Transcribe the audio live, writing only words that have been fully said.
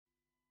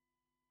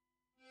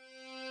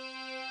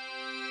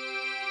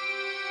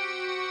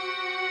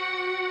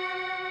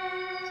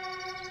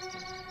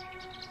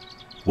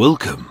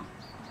Welcome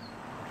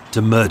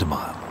to Murder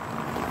Mile.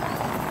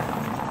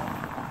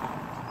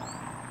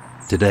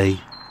 Today,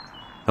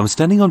 I'm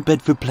standing on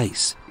Bedford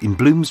Place in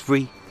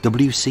Bloomsbury,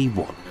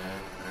 WC1.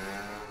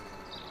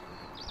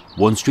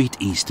 One street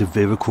east of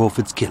Vera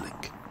Crawford's killing.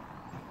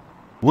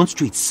 One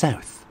street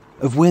south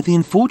of where the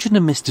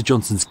unfortunate Mr.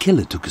 Johnson's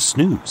killer took a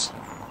snooze.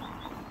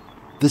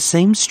 The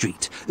same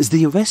street as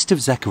the arrest of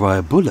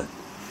Zachariah Buller.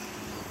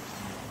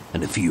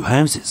 And a few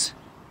houses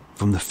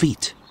from the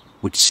feet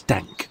which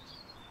stank.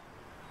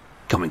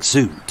 Coming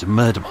soon to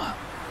Murder Mile.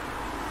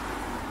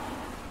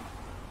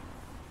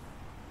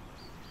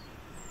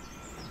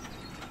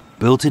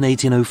 Built in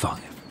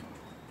 1805,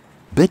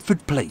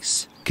 Bedford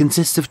Place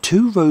consists of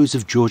 2 rows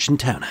of Georgian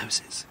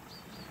townhouses,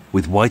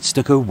 with white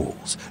stucco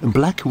walls and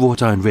black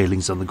wrought iron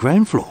railings on the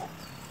ground floor,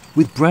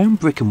 with brown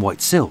brick and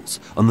white sills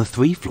on the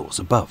 3 floors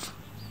above.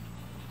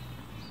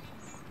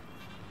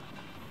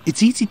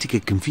 It's easy to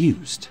get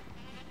confused,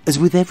 as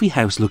with every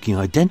house looking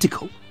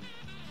identical,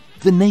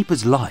 the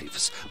neighbours'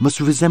 lives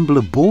must resemble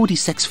a bawdy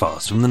sex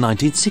farce from the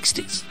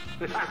 1960s.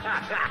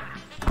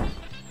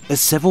 As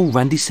several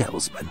randy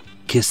salesmen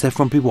kiss their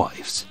frumpy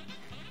wives,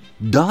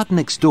 dart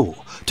next door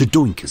to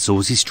doink a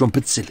saucy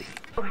strumpet silly.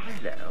 Oh,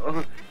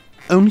 hello.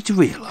 Only to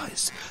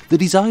realise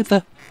that he's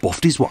either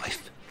boffed his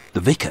wife, the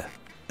vicar,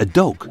 a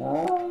dog,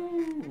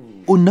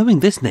 or,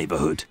 knowing this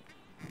neighbourhood,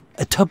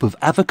 a tub of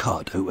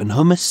avocado and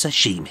hummus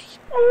sashimi.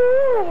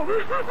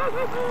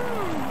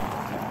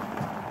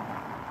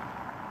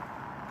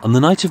 On the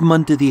night of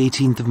Monday the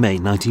 18th of May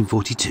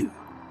 1942,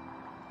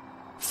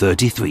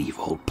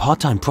 33-year-old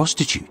part-time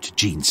prostitute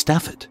Jean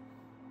Stafford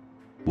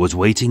was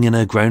waiting in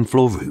her ground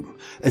floor room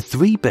at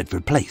 3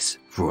 Bedford Place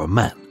for a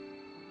man.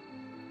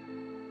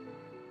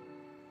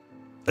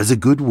 As a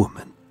good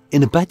woman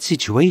in a bad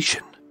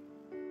situation,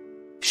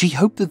 she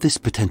hoped that this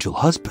potential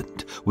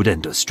husband would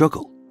end her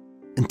struggle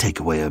and take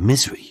away her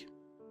misery.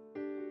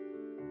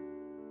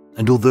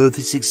 And although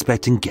this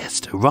expectant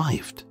guest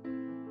arrived,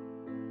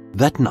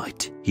 that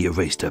night he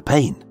erased her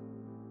pain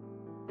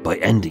by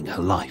ending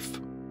her life.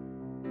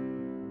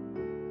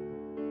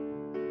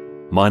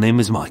 My name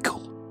is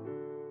Michael.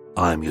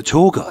 I am your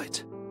tour guide,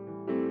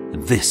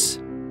 and this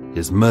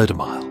is Murder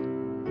Mile.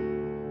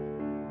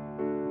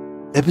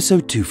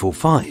 Episode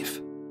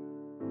 245.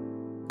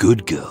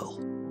 Good Girl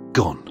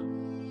Gone.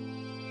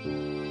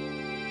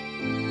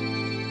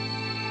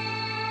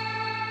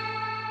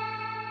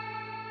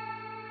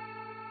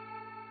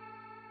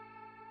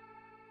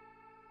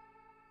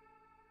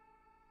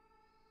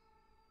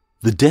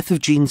 The death of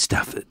Jean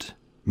Stafford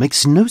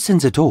makes no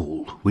sense at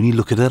all when you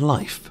look at her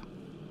life.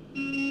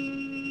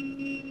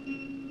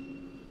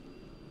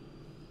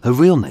 Her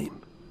real name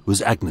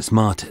was Agnes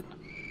Martin.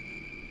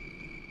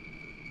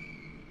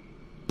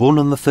 Born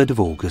on the 3rd of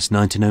August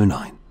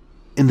 1909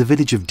 in the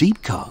village of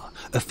Deepcar,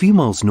 a few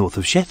miles north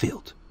of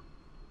Sheffield.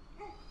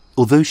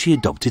 Although she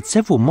adopted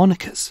several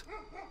monikers,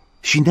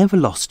 she never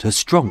lost her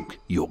strong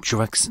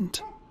Yorkshire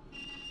accent.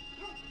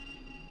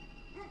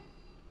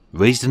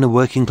 Raised in a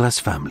working-class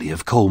family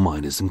of coal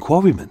miners and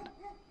quarrymen,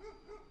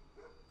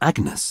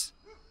 Agnes,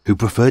 who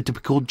preferred to be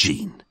called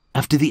Jean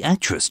after the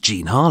actress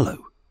Jean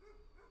Harlow,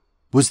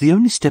 was the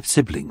only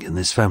step-sibling in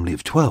this family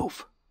of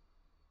 12,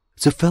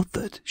 so felt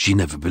that she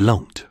never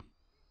belonged.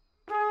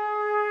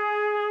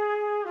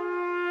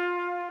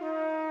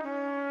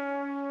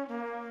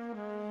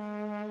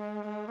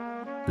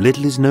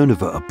 Little is known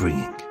of her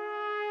upbringing,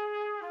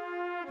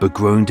 but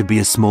growing to be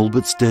a small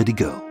but sturdy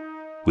girl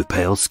with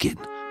pale skin,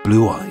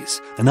 blue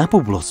eyes and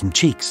apple blossom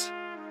cheeks.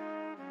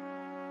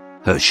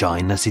 Her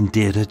shyness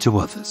endeared her to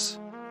others.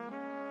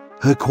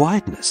 Her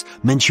quietness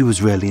meant she was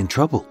rarely in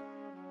trouble.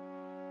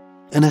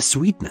 And her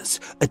sweetness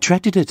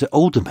attracted her to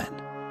older men,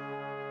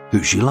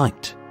 who she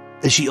liked,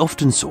 as she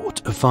often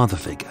sought a father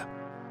figure.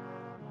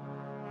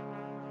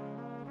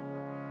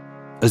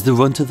 As the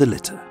runt of the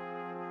litter,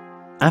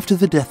 after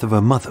the death of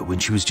her mother when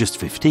she was just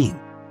 15,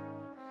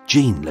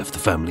 Jean left the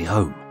family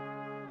home.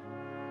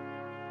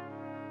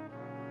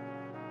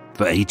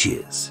 For 8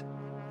 years,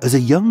 as a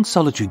young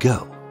solitary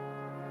girl,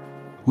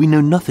 we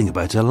know nothing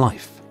about her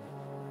life,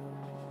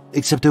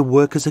 except her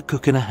work as a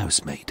cook and a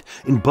housemaid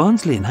in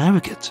Barnsley and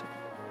Harrogate.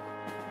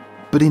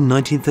 But in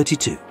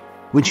 1932,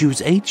 when she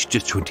was aged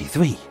just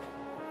 23,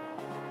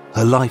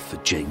 her life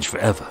had changed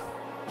forever.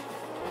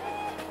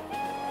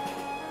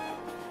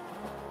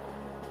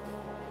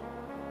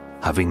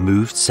 Having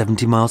moved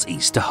 70 miles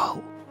east to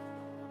Hull,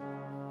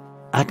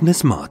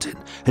 Agnes Martin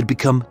had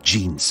become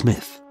Jean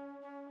Smith.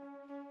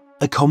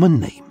 A common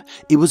name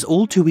it was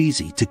all too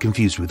easy to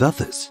confuse with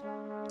others,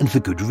 and for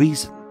good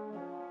reason.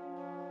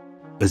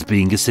 As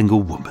being a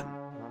single woman,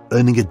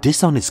 earning a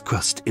dishonest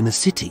crust in a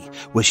city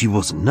where she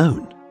wasn't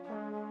known,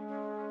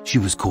 she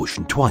was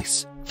cautioned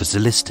twice for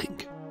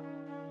soliciting.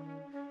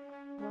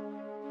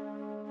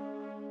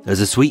 As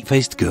a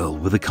sweet-faced girl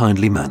with a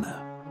kindly manner,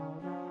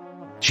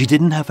 she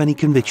didn't have any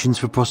convictions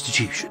for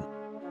prostitution.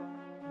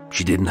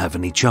 She didn't have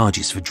any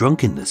charges for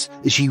drunkenness,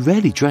 as she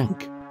rarely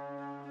drank.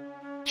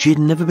 She had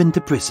never been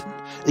to prison,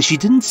 as she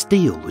didn't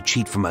steal or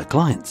cheat from her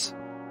clients.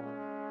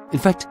 In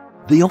fact,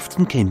 they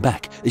often came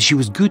back as she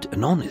was good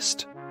and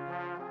honest.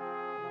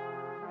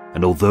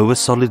 And although a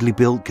solidly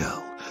built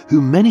girl,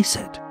 who many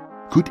said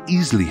could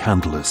easily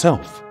handle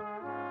herself,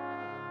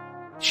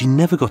 she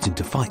never got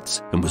into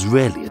fights and was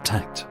rarely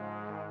attacked.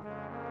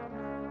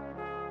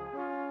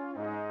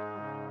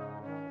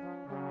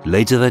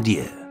 Later that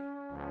year,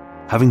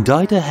 having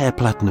dyed her hair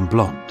platinum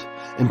blonde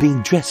and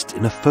being dressed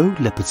in a faux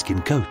leopard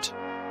skin coat,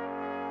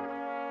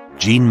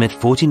 Jean met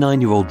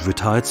 49-year-old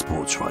retired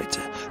sports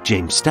writer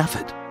James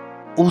Stafford,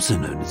 also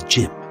known as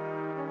Jim.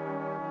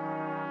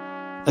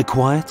 A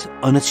quiet,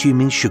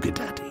 unassuming sugar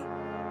daddy,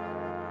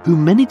 who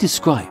many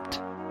described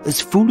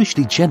as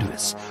foolishly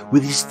generous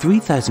with his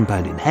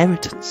 £3,000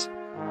 inheritance,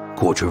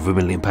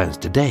 £250,000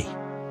 today,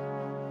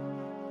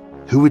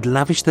 who would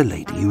lavish the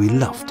lady who he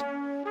loved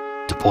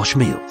to posh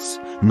meals,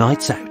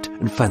 nights out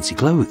and fancy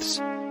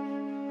clothes,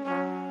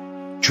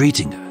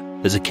 treating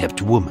her as a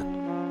kept woman.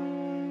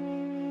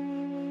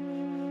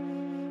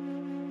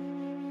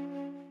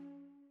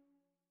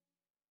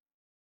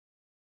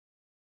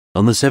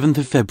 On the 7th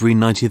of February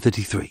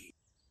 1933,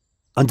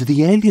 under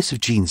the alias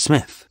of Jean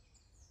Smith,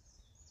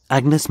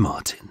 Agnes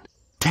Martin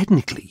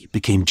technically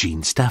became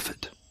Jean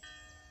Stafford,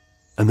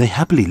 and they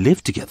happily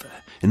lived together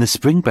in the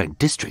Springbank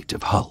district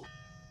of Hull.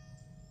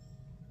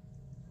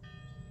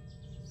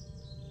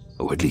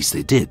 Or at least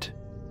they did,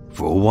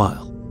 for a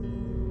while.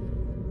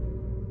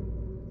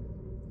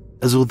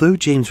 As although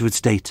James would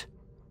state,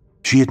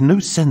 she had no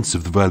sense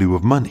of the value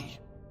of money,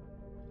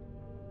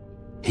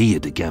 he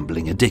had a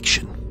gambling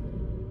addiction.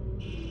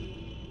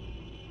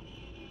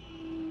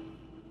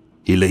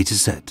 He later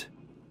said,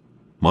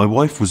 "My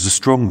wife was a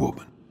strong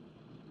woman,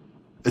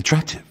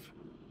 attractive,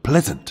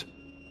 pleasant,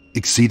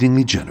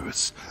 exceedingly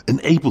generous,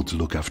 and able to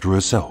look after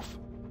herself.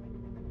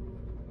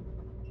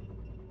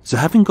 So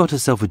having got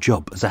herself a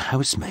job as a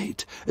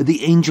housemaid at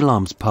the Angel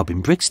Arms pub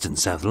in Brixton,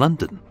 South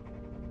London,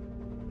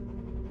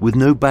 with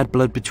no bad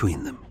blood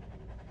between them,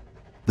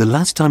 the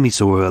last time he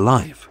saw her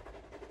alive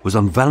was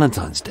on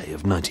Valentine's Day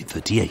of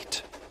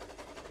 1938.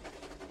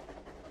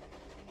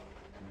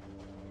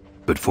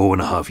 But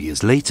 4.5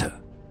 years later,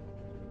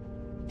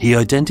 he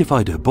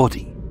identified her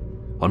body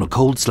on a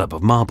cold slab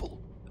of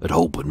marble at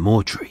Holborn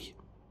Mortuary.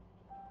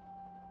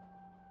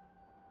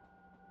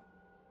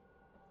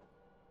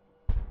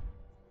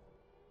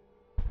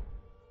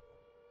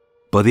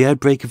 By the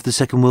outbreak of the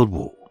Second World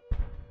War,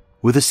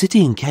 with the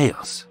city in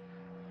chaos,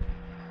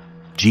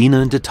 Jean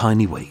earned a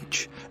tiny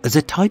wage as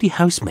a tidy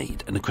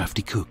housemaid and a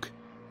crafty cook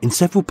in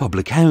several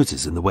public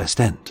houses in the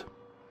West End.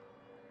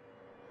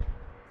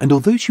 And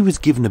although she was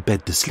given a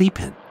bed to sleep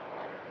in,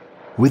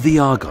 with the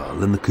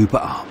Argyle and the Cooper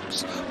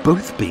Arms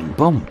both being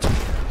bombed,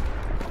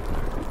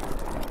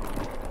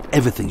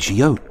 everything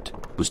she owned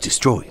was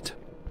destroyed.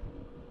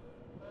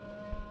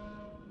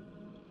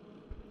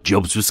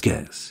 Jobs were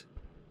scarce,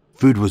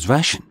 food was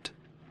rationed,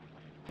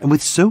 and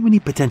with so many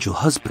potential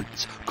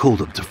husbands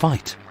called up to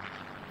fight,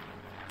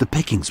 the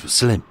pickings were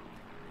slim.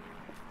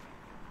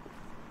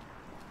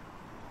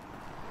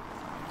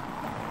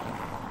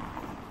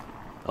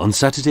 On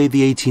Saturday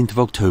the 18th of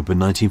October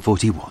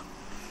 1941,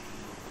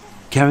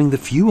 carrying the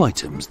few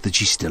items that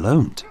she still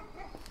owned,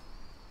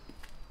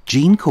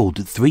 Jean called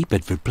at 3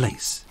 Bedford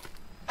Place,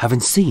 having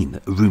seen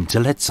a room to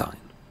let sign.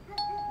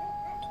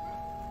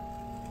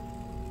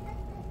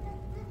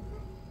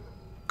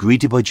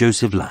 Greeted by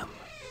Joseph Lamb,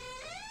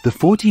 the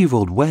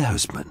 40-year-old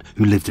warehouseman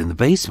who lived in the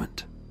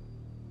basement,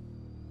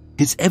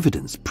 his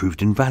evidence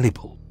proved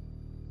invaluable.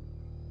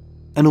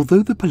 And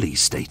although the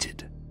police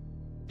stated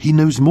he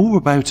knows more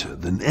about her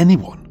than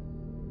anyone,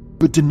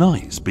 but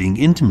denies being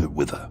intimate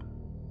with her,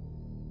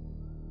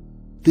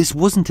 this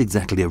wasn't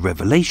exactly a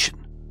revelation,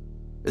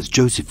 as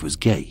Joseph was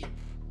gay.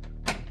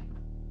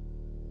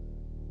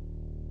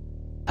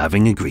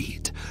 Having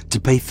agreed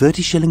to pay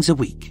 30 shillings a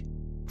week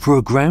for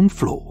a ground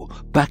floor,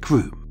 back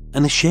room,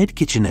 and a shared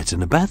kitchenette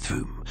and a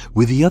bathroom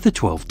with the other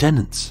 12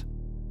 tenants,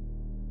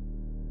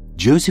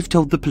 Joseph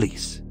told the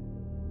police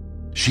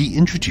she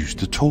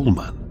introduced a tall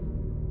man,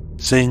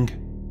 saying,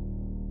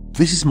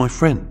 "This is my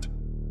friend.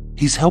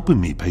 He's helping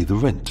me pay the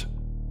rent."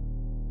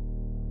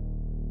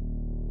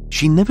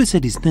 She never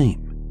said his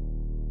name,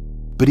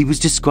 but he was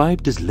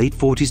described as late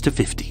 40s to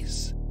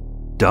 50s,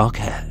 dark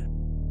hair,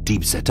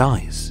 deep-set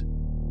eyes,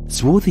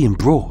 swarthy and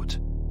broad,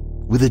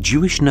 with a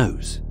Jewish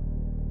nose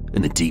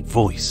and a deep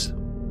voice.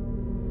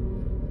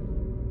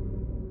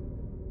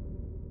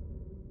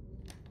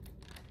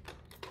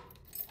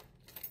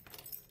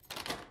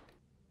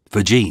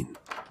 For Jean,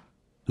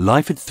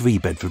 life at 3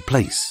 Bedford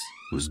Place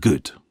was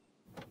good.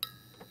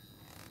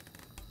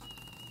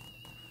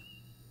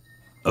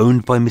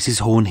 Owned by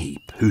Mrs.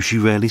 Hornheap, who she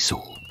rarely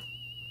saw,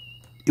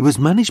 it was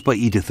managed by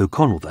Edith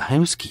O'Connell, the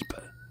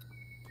housekeeper,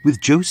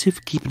 with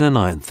Joseph keeping an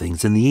eye on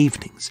things in the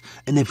evenings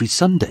and every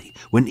Sunday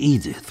when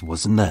Edith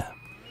wasn't there.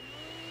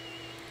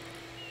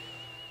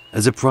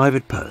 As a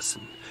private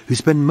person who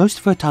spent most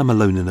of her time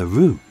alone in her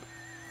room,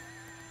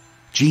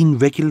 Jean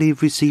regularly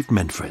received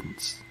men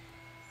friends.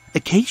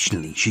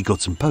 Occasionally she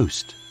got some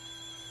post,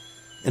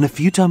 and a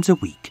few times a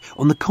week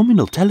on the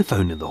communal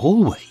telephone in the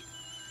hallway,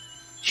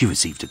 she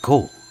received a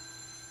call.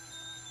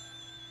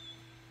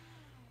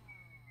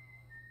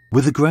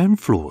 with the ground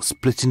floor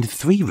split into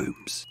 3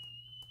 rooms.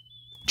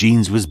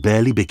 Jean's was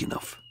barely big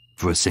enough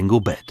for a single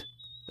bed,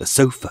 a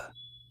sofa,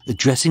 a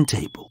dressing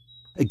table,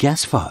 a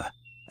gas fire,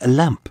 a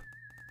lamp,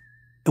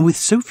 and with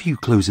so few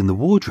clothes in the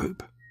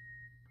wardrobe,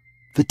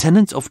 the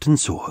tenants often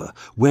saw her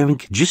wearing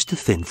just a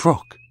thin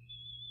frock.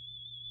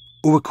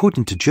 Or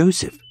according to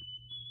Joseph,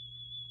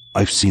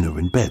 "I've seen her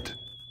in bed,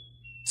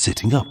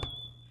 sitting up.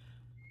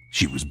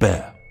 She was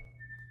bare."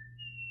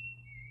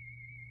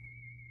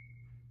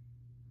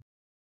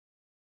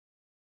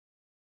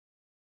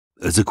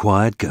 As a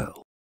quiet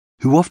girl,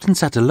 who often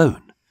sat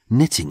alone,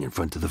 knitting in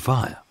front of the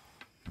fire.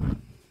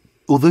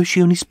 Although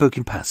she only spoke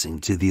in passing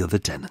to the other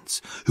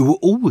tenants, who were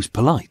always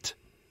polite,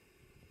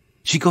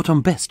 she got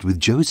on best with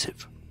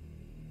Joseph.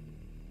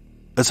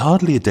 "As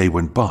hardly a day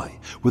went by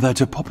without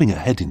her popping her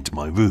head into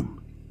my room,"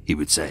 he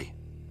would say.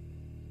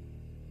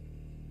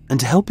 And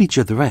to help each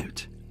other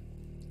out,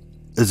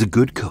 as a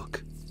good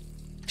cook,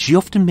 she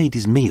often made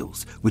his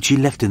meals which he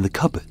left in the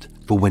cupboard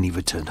for when he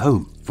returned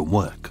home from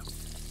work.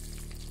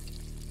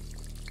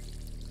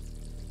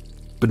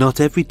 But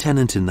not every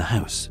tenant in the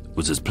house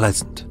was as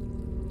pleasant.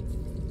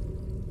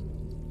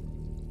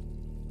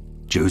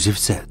 Joseph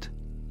said,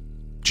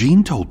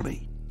 "Jean told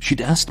me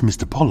she'd asked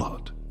Mr.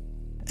 Pollard,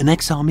 an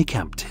ex-army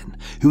captain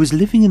who was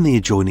living in the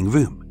adjoining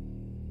room,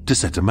 to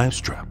set a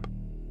mousetrap,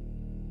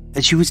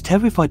 and she was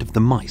terrified of the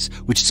mice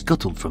which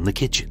scuttled from the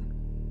kitchen.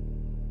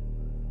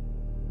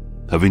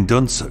 Having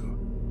done so,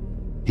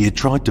 he had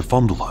tried to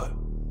fondle her.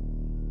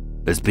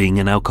 As being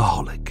an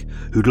alcoholic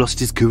who'd lost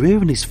his career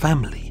and his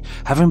family,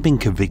 having been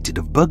convicted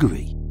of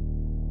buggery,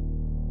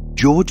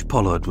 George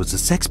Pollard was a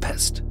sex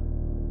pest,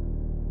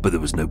 but there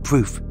was no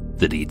proof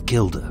that he'd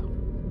killed her."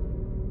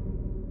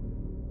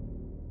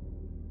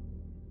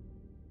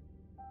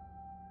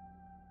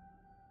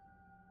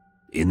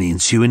 In the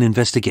ensuing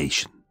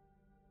investigation,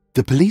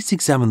 the police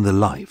examined the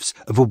lives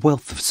of a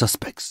wealth of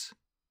suspects,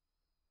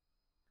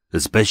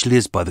 especially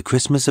as by the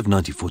Christmas of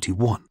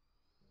 1941,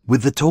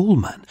 with the tall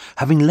man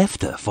having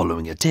left her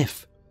following a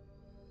tiff,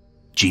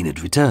 Jean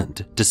had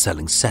returned to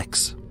selling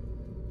sex.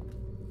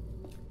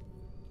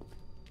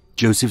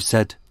 Joseph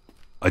said,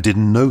 "I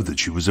didn't know that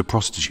she was a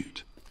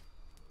prostitute,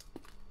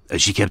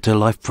 as she kept her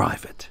life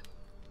private,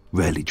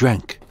 rarely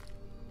drank,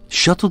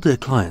 shuttled her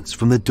clients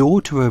from the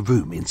door to her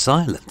room in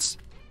silence,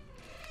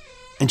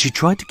 and she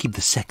tried to keep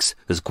the sex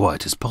as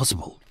quiet as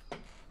possible."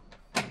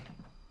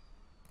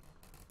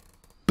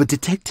 But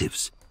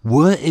detectives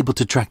were able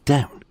to track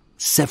down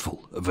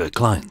several of her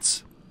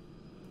clients.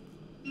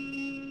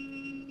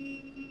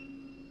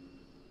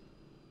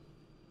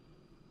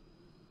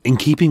 In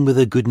keeping with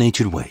her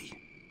good-natured way,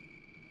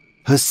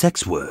 her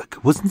sex work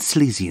wasn't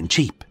sleazy and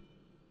cheap,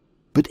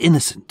 but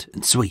innocent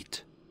and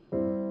sweet.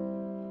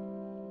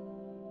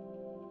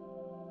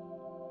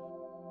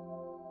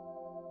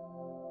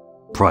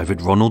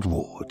 Private Ronald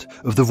Ward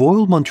of the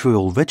Royal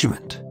Montreal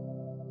Regiment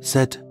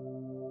said,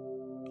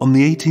 "On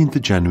the 18th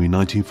of January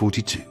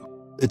 1942,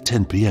 at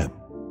 10 p.m,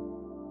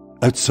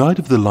 outside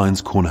of the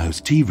Lions Corner House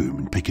tea room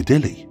in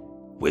Piccadilly,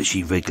 where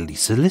she regularly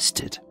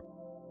solicited,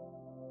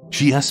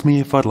 she asked me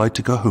if I'd like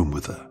to go home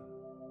with her.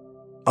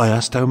 I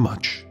asked how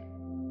much.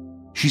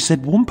 She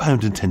said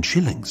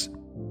 £1.10,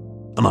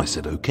 and I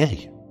said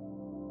okay.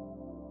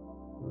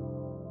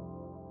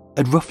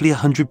 At roughly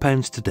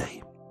 £100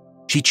 today,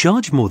 she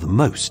charged more than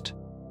most.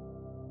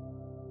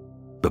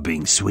 But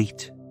being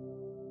sweet,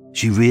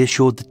 she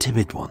reassured the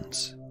timid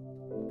ones.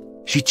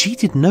 She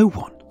cheated no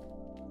one.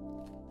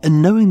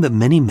 And knowing that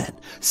many men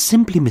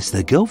simply miss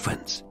their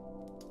girlfriends,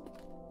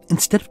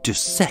 instead of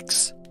just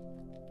sex,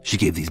 she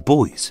gave these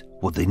boys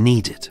what they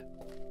needed."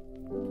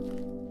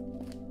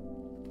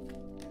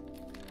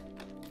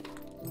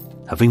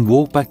 Having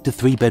walked back to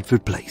 3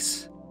 Bedford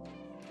Place,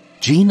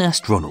 Jean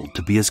asked Ronald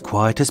to be as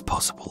quiet as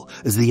possible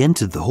as they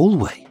entered the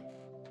hallway,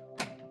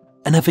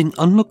 and having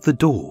unlocked the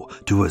door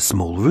to her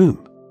small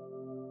room,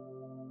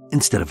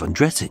 instead of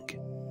undressing,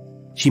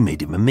 she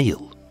made him a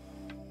meal.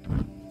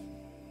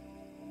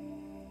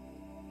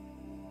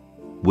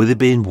 With it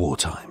being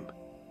wartime,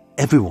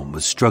 everyone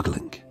was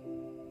struggling.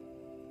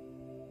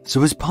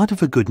 So as part of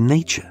her good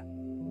nature,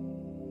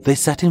 they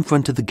sat in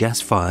front of the gas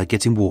fire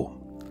getting warm,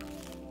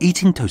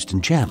 eating toast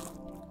and jam,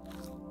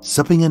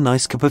 supping a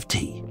nice cup of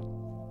tea,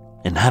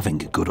 and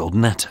having a good old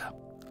natter.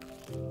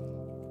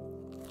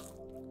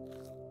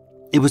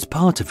 It was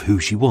part of who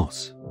she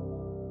was,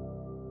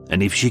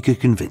 and if she could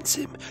convince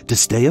him to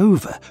stay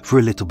over for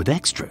a little bit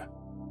extra,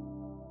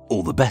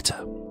 all the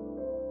better.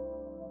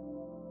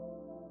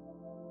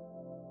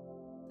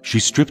 She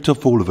stripped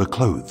off all of her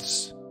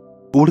clothes,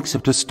 all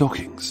except her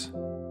stockings,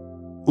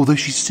 although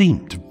she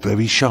seemed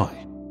very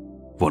shy,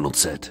 Ronald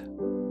said.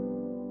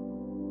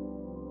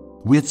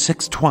 We had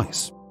sex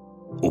twice,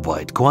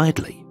 albeit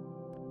quietly,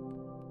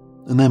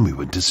 and then we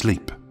went to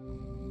sleep.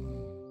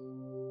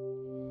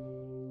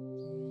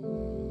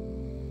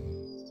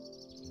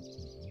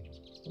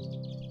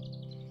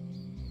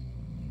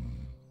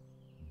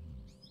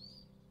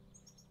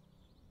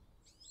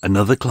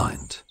 Another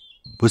client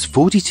was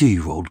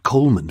 42-year-old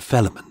Coleman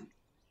Fellerman,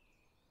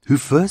 who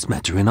first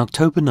met her in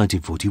October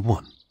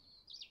 1941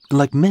 and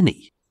like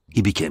many,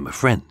 he became a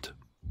friend.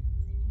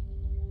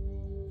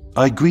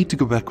 I agreed to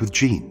go back with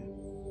Jean.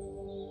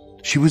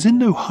 She was in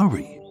no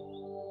hurry.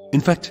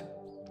 In fact,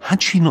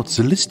 had she not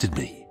solicited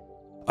me,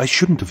 I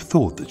shouldn't have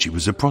thought that she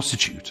was a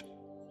prostitute.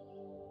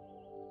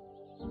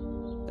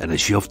 And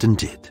as she often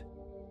did,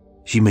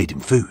 she made him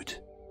food.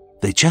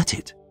 They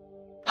chatted,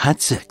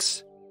 had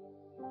sex,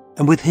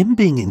 and with him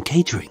being in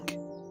catering,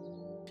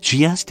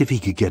 she asked if he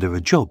could get her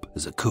a job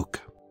as a cook.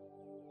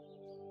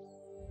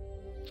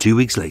 2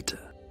 weeks later,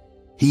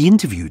 he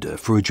interviewed her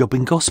for a job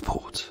in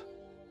Gosport.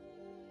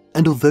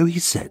 And although he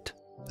said,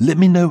 "Let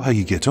me know how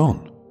you get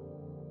on,"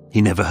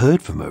 he never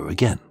heard from her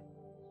again.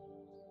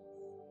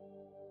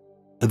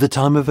 At the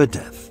time of her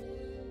death,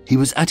 he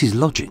was at his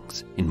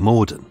lodgings in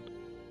Morden.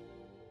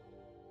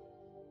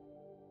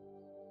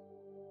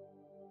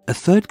 A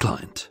third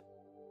client,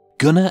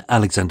 Gunner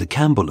Alexander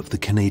Campbell of the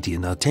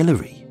Canadian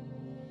Artillery,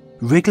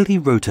 regularly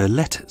wrote her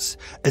letters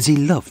as he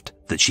loved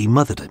that she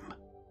mothered him.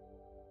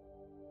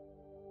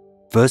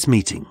 First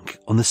meeting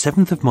on the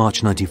 7th of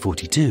March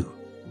 1942.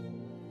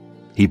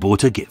 He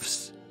bought her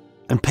gifts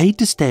and paid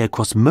to stay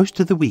across most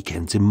of the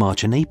weekends in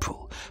March and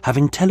April,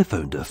 having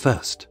telephoned her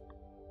first.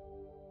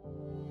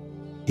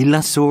 He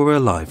last saw her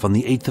alive on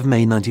the 8th of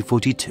May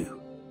 1942,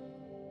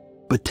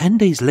 but 10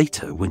 days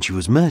later, when she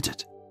was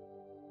murdered,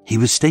 he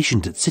was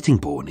stationed at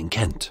Sittingbourne in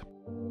Kent.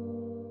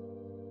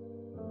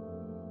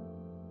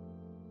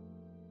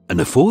 And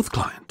a fourth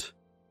client,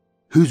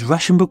 whose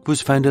ration book was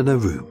found in her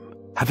room,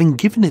 having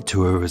given it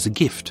to her as a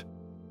gift,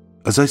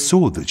 as I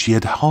saw that she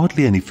had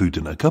hardly any food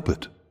in her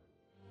cupboard,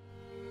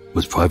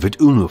 was Private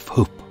Ulf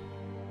Hupp,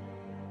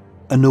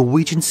 a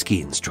Norwegian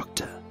ski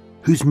instructor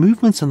whose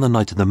movements on the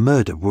night of the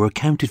murder were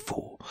accounted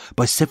for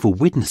by several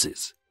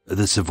witnesses at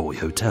the Savoy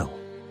Hotel.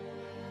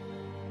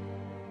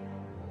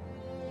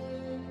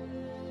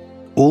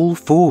 All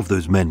 4 of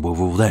those men were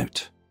ruled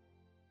out,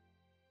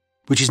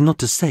 which is not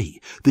to say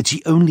that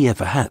she only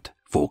ever had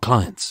 4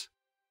 clients,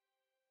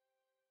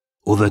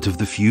 or that of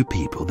the few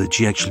people that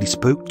she actually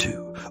spoke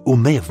to or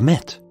may have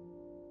met,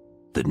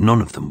 that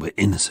none of them were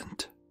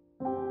innocent.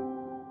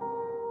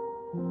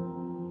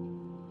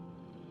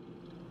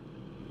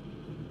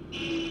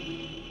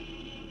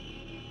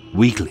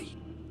 Weekly,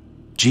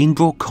 Jean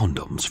brought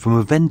condoms from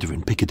a vendor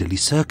in Piccadilly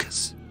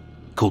Circus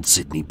called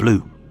Sidney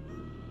Bloom.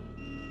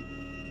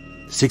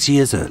 6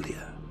 years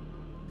earlier,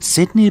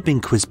 Sidney had been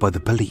quizzed by the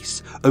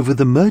police over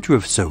the murder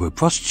of Soho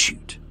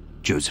prostitute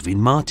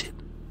Josephine Martin.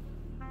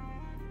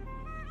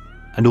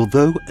 And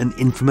although an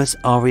infamous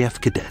RAF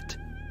cadet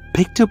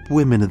picked up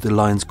women at the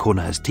Lions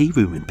Corner House tea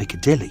room in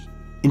Piccadilly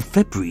in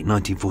February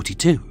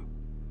 1942,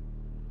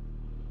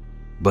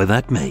 by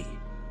that May,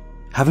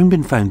 having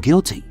been found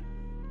guilty,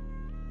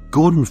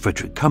 Gordon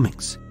Frederick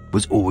Cummings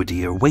was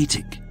already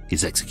awaiting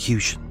his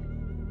execution.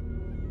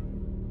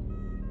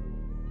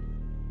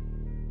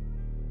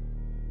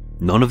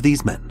 None of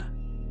these men,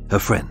 her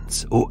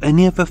friends, or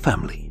any of her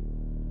family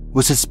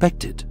were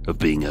suspected of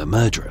being her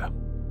murderer.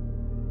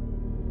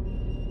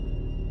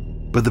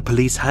 But the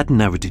police had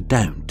narrowed it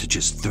down to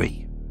just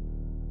 3.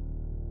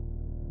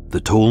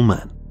 The tall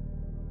man,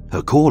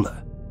 her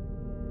caller,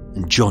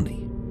 and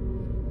Johnny.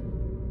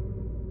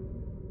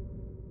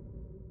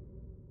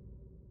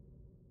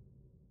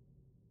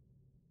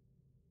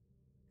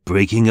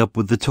 Breaking up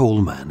with the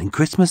tall man in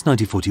Christmas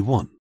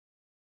 1941.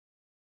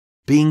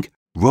 Being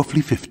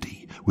roughly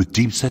 50, with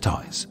deep-set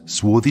eyes,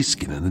 swarthy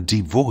skin and a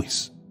deep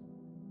voice.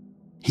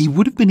 He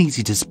would have been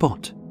easy to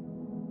spot,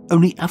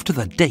 only after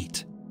that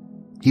date,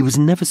 he was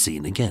never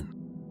seen again.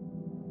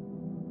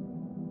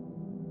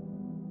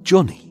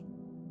 Johnny,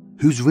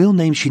 whose real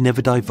name she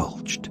never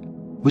divulged,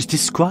 was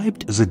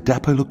described as a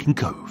dapper-looking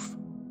cove,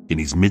 in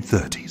his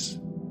mid-30s,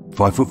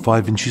 5 foot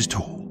 5 inches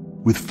tall,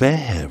 with fair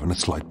hair and a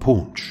slight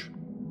paunch.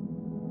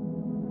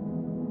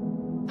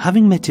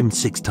 Having met him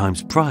 6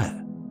 times prior,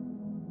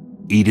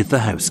 Edith the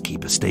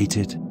housekeeper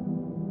stated,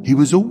 he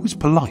was always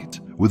polite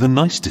with a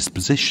nice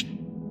disposition.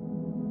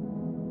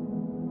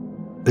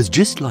 As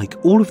just like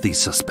all of these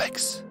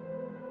suspects,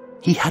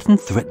 he hadn't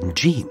threatened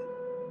Jean,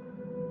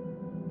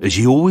 as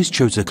she always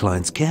chose her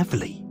clients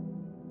carefully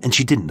and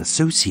she didn't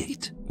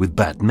associate with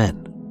bad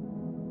men.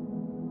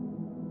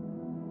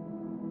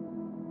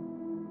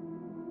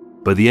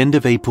 By the end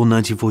of April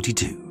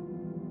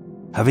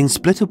 1942, having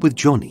split up with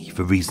Johnny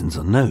for reasons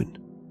unknown,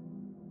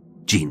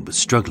 Jean was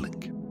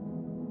struggling.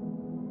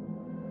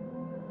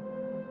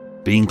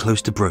 Being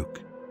close to broke,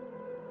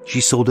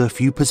 she sold her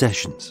few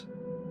possessions,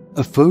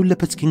 a faux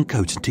leopard skin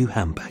coat and 2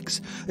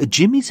 handbags at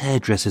Jimmy's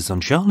hairdressers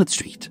on Charlotte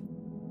Street,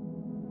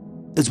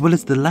 as well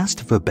as the last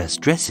of her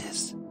best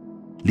dresses,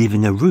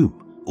 leaving her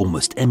room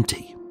almost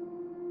empty.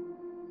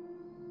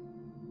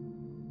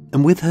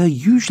 And with her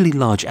usually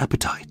large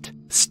appetite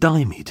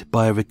stymied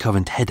by a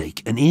recurrent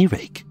headache and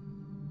earache,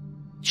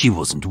 she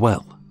wasn't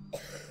well.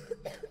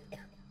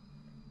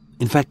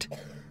 In fact,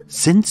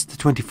 since the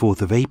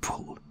 24th of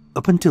April,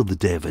 up until the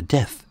day of her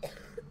death,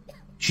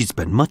 she'd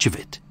spent much of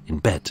it in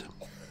bed.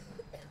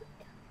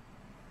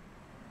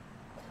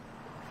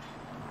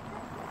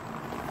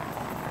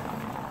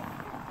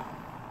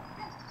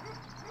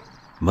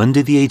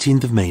 Monday the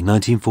 18th of May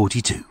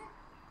 1942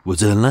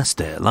 was her last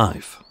day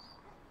alive.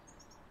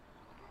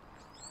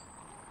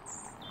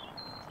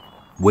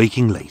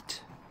 Waking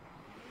late.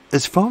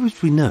 As far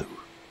as we know,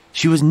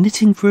 she was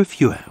knitting for a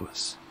few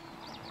hours.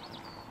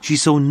 She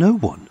saw no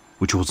one,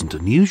 which wasn't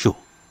unusual.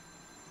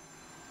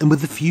 And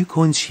with the few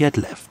coins she had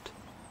left,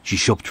 she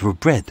shopped for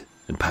bread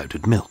and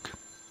powdered milk.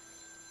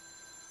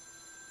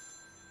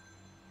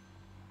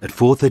 At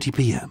 4:30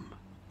 p.m,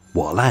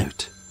 while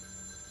out,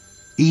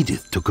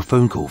 Edith took a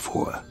phone call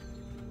for her,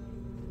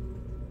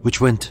 which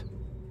went,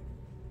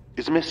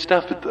 "Is Miss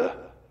Stafford there?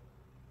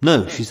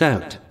 "No, she's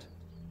out."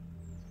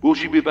 Will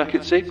she be back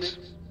at 6?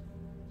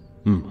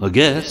 I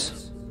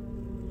guess."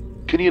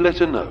 Can you let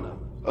her know?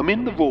 I'm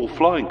in the Royal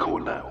Flying Corps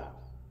now.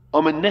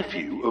 I'm a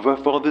nephew of her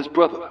father's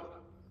brother."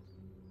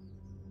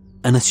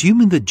 And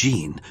assuming that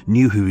Jean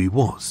knew who he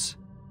was,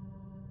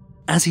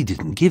 as he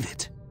didn't give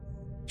it,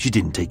 she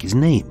didn't take his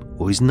name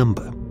or his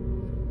number.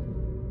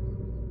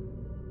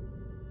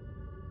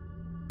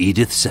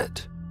 Edith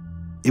said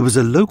it was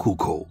a local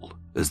call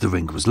as the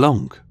ring was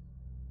long.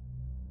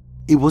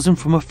 It wasn't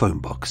from a phone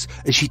box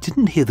as she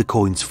didn't hear the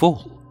coins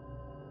fall.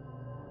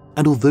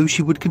 And although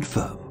she would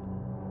confirm,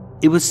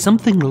 it was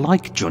something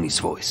like Johnny's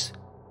voice,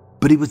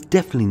 but it was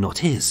definitely not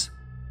his.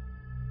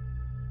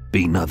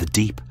 Being neither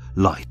deep,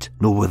 light,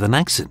 nor with an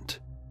accent,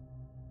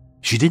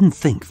 she didn't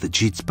think that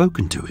she'd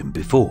spoken to him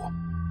before.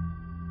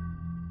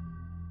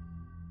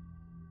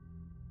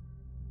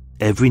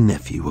 Every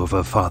nephew of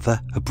her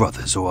father, her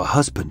brothers, or her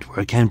husband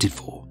were accounted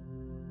for.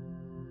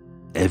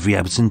 Every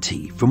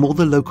absentee from all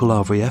the local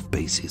RAF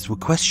bases were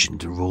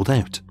questioned and ruled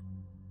out.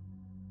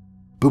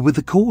 But with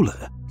the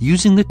caller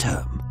using the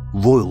term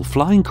Royal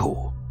Flying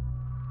Corps,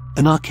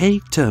 an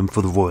archaic term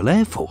for the Royal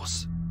Air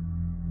Force,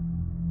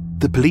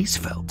 the police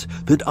felt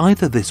that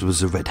either this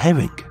was a red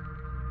herring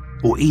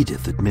or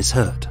Edith had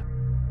misheard.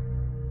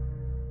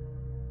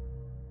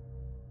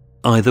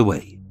 Either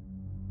way,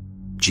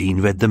 Jean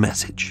read the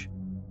message,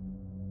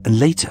 and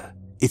later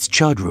its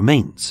charred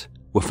remains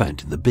were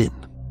found in the bin.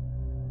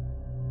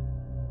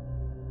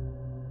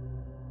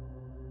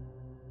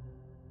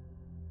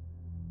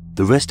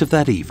 The rest of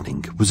that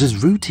evening was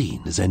as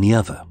routine as any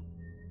other.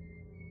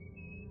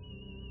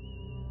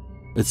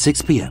 At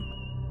 6 p.m,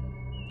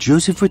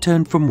 Joseph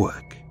returned from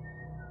work.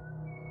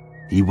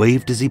 He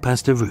waved as he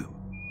passed her room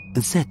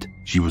and said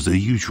she was her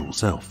usual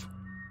self.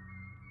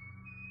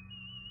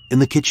 In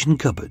the kitchen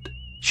cupboard,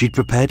 she'd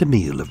prepared a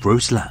meal of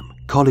roast lamb,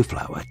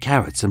 cauliflower,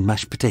 carrots and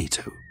mashed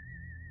potato.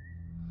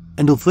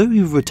 And although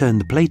he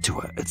returned the plate to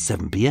her at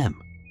 7 p.m,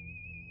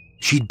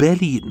 she'd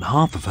barely eaten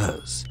half of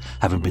hers,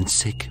 having been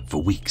sick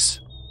for weeks.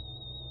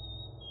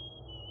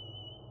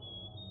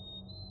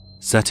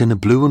 Sat in a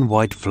blue and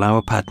white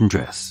flower-patterned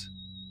dress,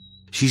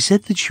 she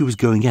said that she was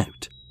going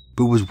out,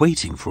 but was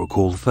waiting for a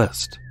call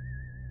first.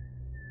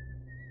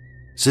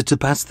 So to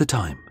pass the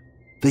time,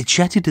 they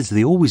chatted as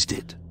they always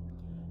did,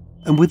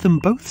 and with them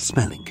both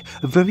smelling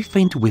a very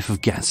faint whiff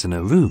of gas in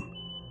her room.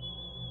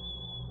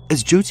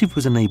 As Joseph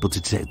was unable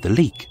to detect the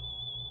leak,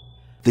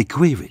 they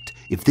queried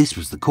if this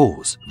was the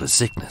cause of her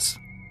sickness.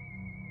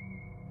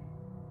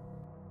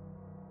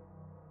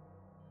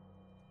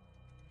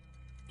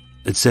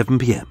 At 7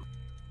 p.m,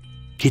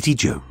 Kitty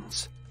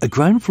Jones, a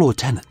ground floor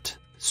tenant,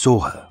 saw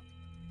her,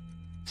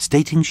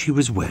 stating she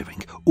was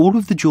wearing all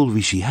of the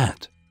jewellery she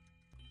had,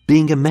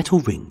 being a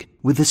metal ring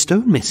with a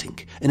stone missing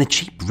and a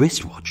cheap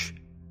wristwatch,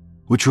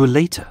 which were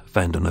later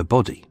found on her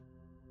body.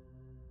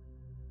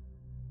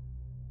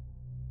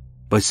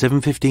 By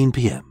 7:15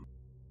 p.m,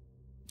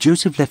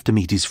 Joseph left to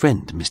meet his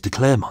friend Mr.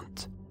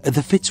 Claremont at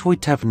the Fitzroy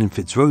Tavern in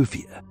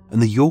Fitzrovia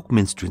and the York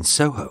Minster in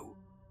Soho,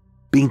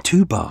 being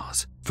two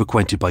bars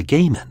frequented by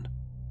gay men.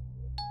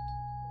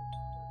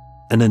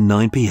 And at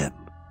 9 p.m,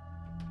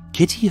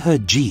 Kitty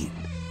heard Jean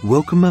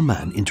welcome a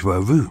man into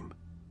her room,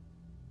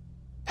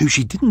 who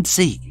she didn't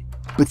see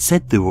but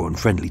said they were on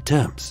friendly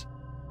terms.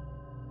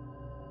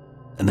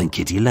 And then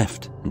Kitty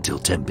left until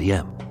 10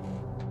 p.m.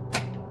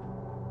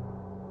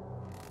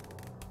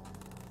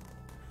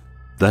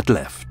 That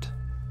left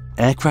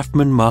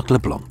aircraftman Mark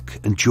LeBlanc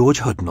and George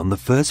Hudden on the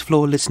first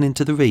floor listening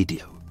to the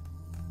radio.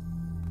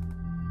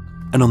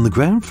 And on the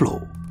ground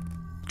floor,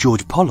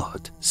 George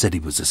Pollard said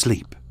he was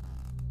asleep.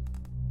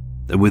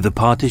 And with the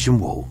partition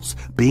walls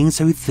being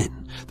so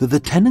thin that the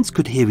tenants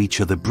could hear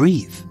each other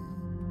breathe.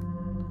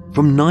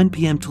 From 9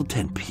 p.m. till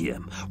 10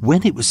 p.m,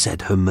 when it was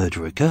said her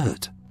murder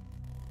occurred,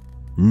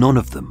 none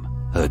of them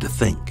heard a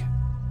thing.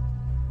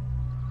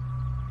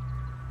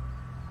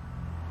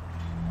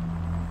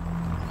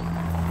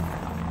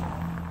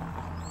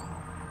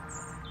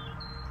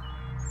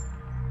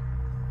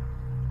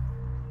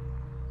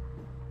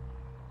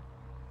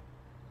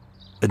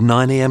 At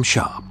 9 a.m.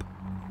 sharp,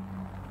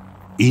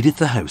 Edith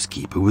the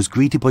housekeeper was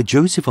greeted by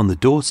Joseph on the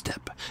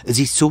doorstep as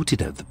he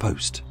sorted out the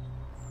post,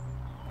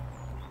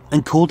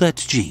 and called out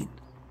to Jean,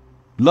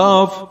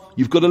 "Love,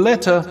 you've got a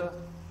letter,"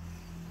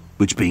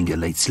 which being a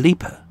late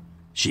sleeper,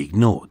 she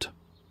ignored.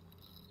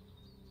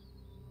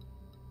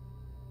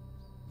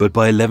 But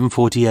by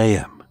 11:40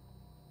 a.m,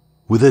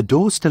 with her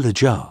door still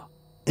ajar,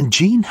 and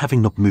Jean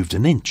having not moved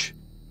an inch.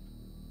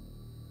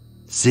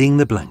 Seeing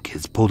the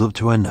blankets pulled up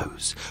to her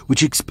nose,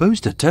 which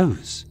exposed her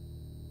toes.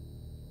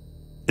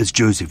 As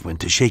Joseph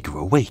went to shake her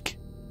awake,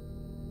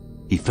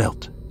 he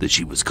felt that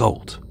she was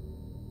cold.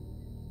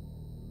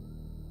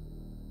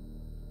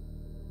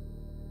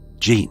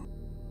 Jean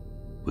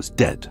was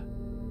dead.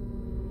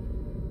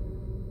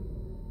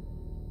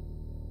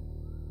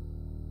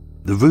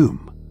 The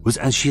room was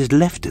as she had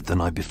left it the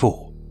night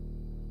before,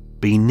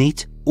 being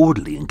neat,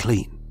 orderly and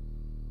clean.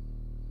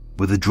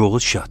 With the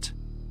drawers shut,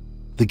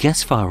 the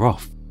gas fire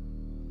off,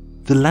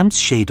 the lamp's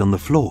shade on the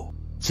floor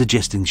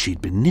suggesting she'd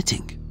been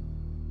knitting,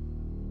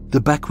 the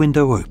back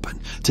window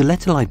open to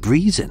let a light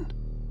breeze in,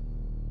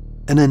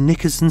 and her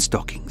knickers and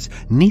stockings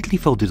neatly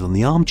folded on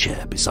the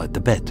armchair beside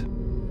the bed.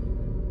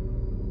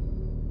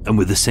 And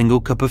with a single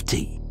cup of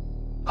tea,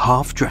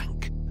 half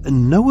drank,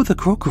 and no other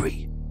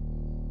crockery,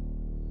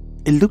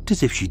 it looked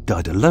as if she'd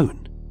died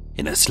alone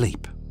in her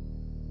sleep.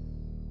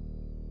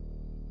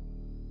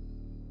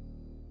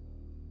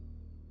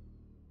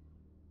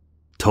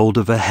 Told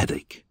of her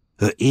headache,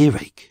 her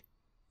earache,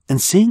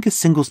 and seeing a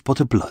single spot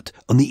of blood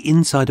on the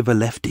inside of her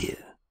left ear,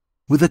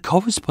 with a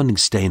corresponding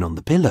stain on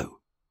the pillow.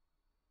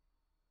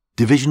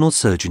 Divisional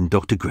Surgeon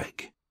Dr.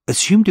 Gregg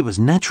assumed it was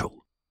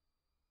natural,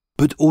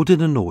 but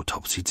ordered an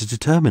autopsy to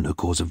determine her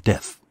cause of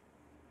death.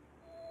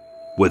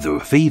 Whether a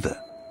fever,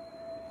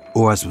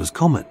 or as was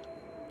common,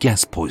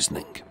 gas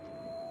poisoning.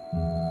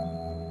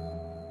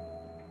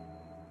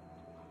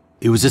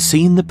 It was a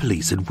scene the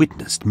police had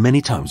witnessed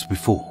many times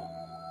before.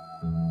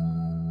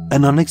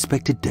 An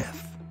unexpected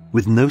death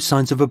with no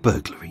signs of a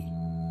burglary,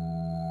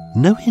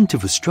 no hint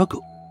of a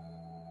struggle,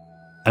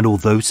 and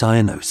although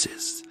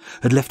cyanosis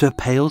had left her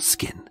pale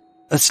skin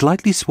a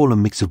slightly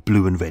swollen mix of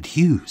blue and red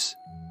hues,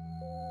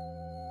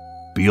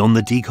 beyond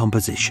the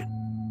decomposition,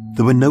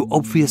 there were no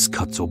obvious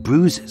cuts or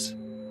bruises.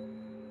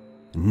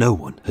 No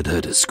one had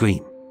heard her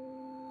scream.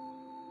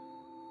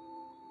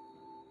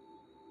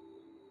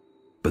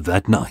 But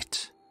that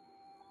night,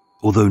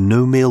 although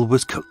no meal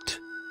was cooked,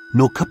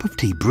 nor cup of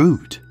tea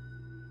brewed,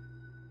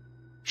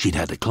 she'd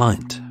had a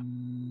client.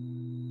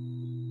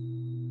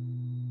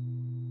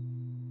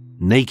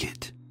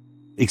 Naked,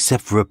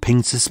 except for a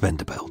pink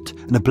suspender belt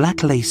and a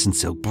black lace and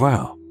silk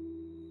bra,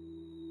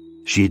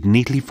 she had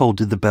neatly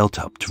folded the belt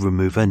up to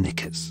remove her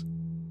knickers.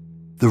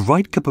 The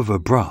right cup of her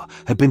bra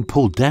had been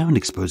pulled down,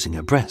 exposing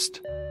her breast.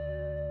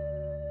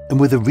 And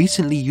with a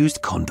recently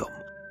used condom,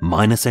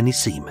 minus any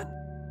semen,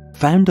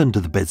 found under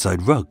the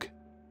bedside rug,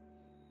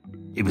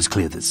 it was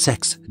clear that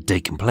sex had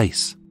taken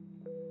place.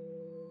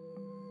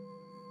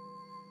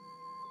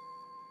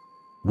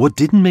 What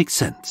didn't make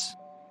sense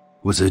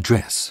was her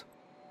dress,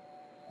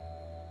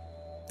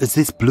 as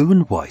this blue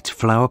and white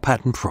flower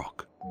pattern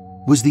frock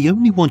was the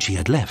only one she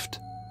had left.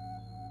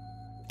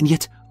 And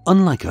yet,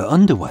 unlike her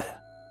underwear,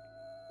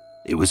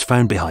 it was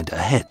found behind her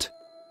head,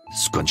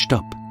 scrunched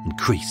up and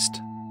creased.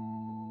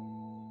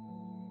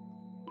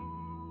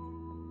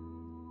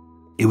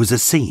 It was a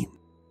scene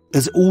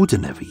as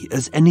ordinary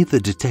as any the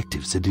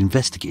detectives had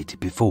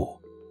investigated before.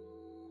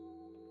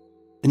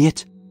 And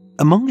yet,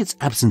 among its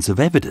absence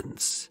of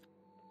evidence,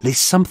 lay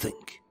something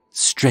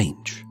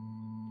strange.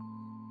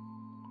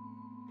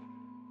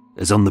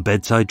 As on the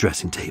bedside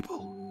dressing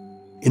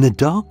table, in a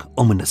dark,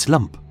 ominous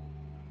lump,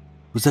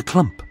 was a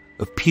clump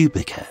of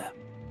pubic hair,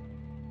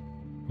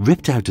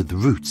 ripped out of the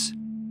roots,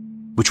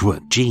 which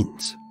weren't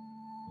Jean's.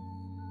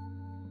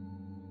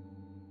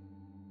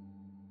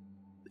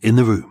 In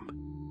the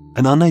room,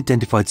 an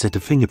unidentified set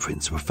of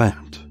fingerprints were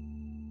found.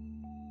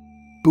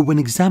 But when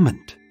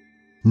examined,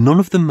 none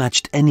of them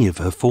matched any of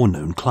her 4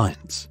 known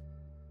clients,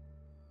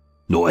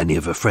 nor any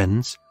of her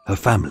friends, her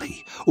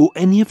family, or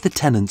any of the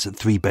tenants at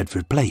 3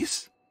 Bedford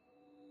Place.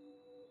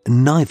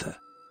 And neither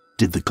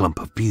did the clump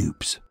of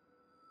pubes.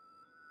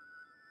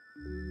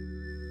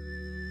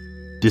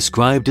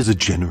 Described as a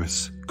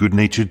generous,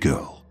 good-natured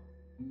girl,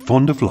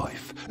 fond of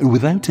life and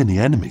without any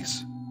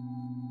enemies,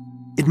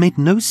 it made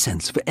no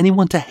sense for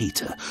anyone to hate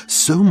her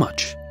so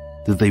much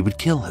that they would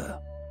kill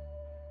her.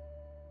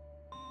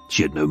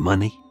 She had no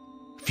money,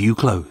 few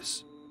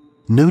clothes,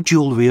 no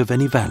jewellery of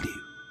any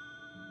value,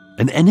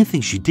 and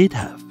anything she did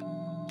have,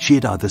 she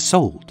had either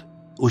sold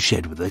or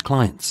shared with her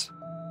clients.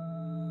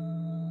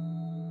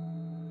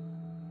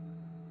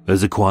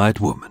 As a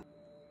quiet woman,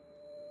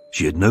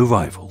 she had no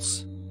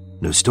rivals,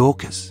 no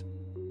stalkers,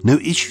 no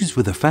issues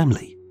with her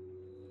family,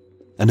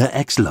 and her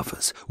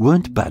ex-lovers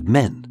weren't bad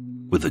men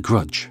with a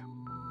grudge.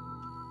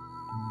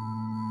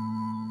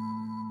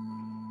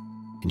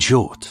 In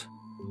short,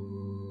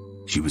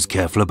 she was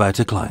careful about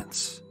her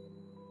clients.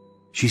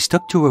 She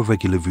stuck to her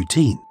regular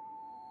routine.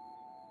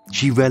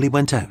 She rarely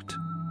went out.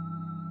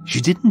 She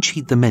didn't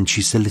cheat the men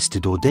she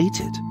solicited or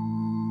dated.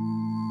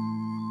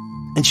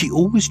 And she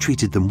always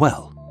treated them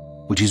well,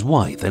 which is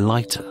why they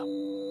liked her.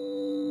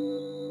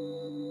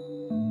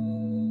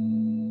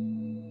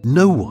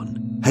 No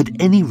one had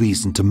any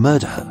reason to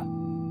murder her.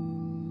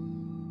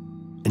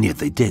 And yet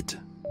they did.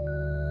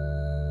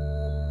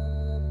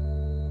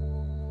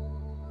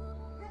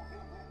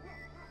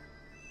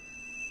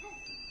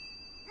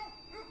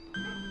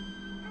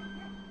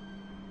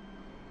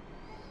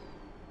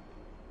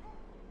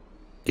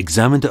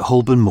 examined at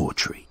Holborn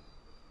Mortuary.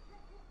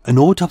 An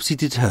autopsy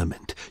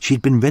determined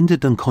she'd been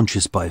rendered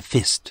unconscious by a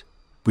fist,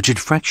 which had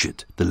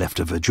fractured the left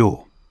of her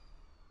jaw.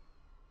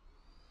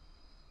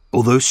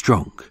 Although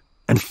strong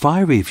and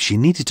fiery if she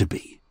needed to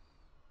be,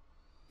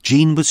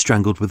 Jean was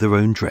strangled with her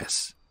own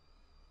dress,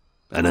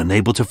 and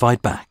unable to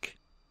fight back,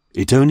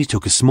 it only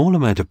took a small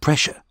amount of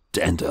pressure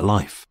to end her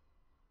life.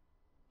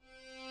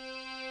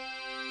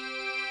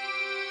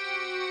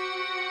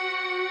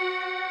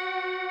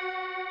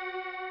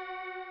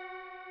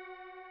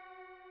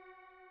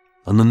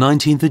 On the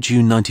 19th of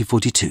June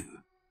 1942,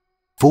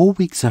 4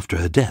 weeks after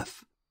her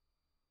death,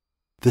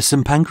 the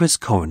St Pancras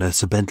coroner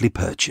Sir Bentley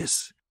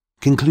Purchase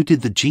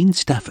concluded that Jean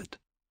Stafford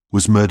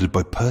was murdered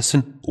by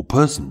person or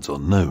persons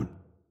unknown,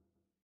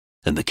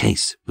 and the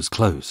case was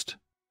closed.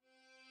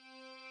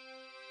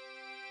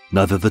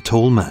 Neither the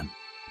tall man,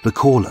 the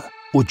caller,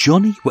 or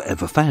Johnny were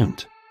ever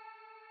found,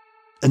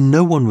 and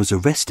no one was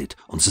arrested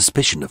on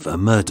suspicion of her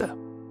murder.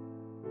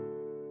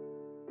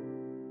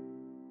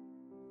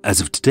 As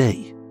of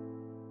today,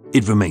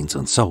 it remains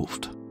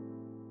unsolved.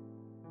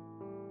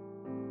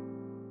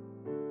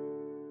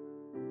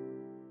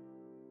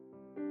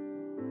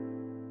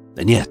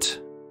 And yet,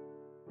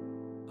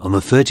 on the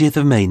 30th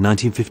of May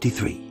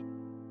 1953,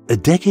 a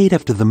decade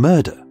after the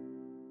murder,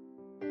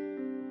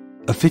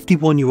 a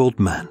 51-year-old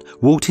man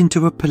walked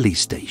into a police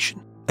station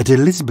at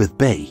Elizabeth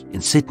Bay in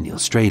Sydney,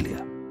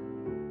 Australia.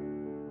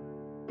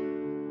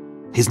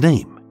 His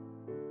name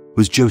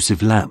was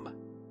Joseph Lamb,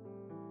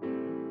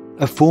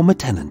 a former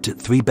tenant at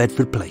 3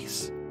 Bedford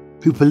Place,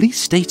 who police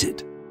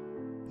stated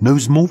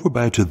knows more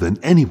about her than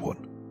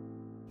anyone,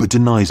 but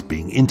denies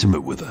being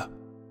intimate with her.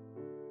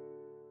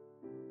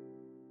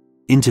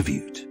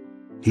 Interviewed,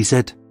 he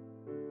said,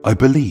 "I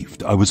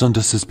believed I was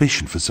under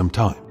suspicion for some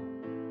time.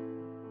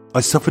 I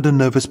suffered a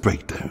nervous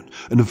breakdown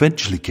and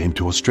eventually came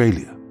to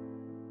Australia."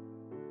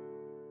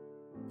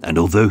 And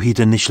although he'd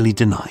initially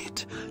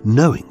denied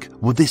knowing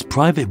what this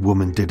private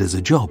woman did as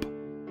a job,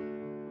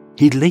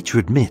 he'd later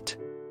admit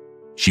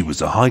she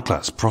was a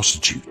high-class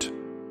prostitute.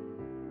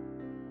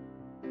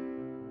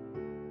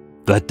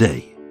 That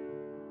day,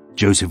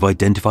 Joseph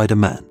identified a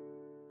man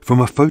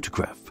from a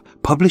photograph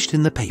published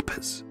in the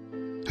papers,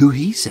 who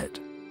he said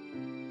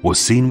was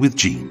seen with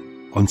Jean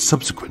on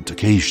subsequent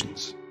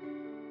occasions.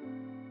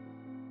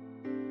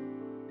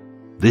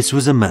 This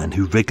was a man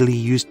who regularly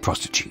used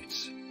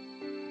prostitutes.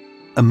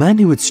 A man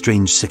who had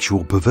strange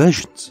sexual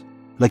perversions,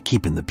 like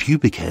keeping the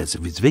pubic hairs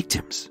of his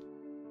victims.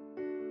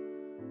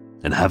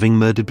 And having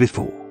murdered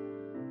before,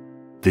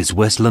 this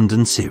West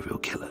London serial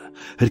killer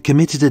had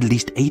committed at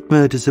least 8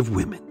 murders of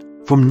women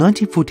from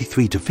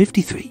 1943 to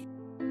 53,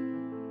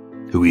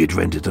 who he had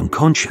rendered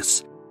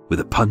unconscious with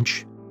a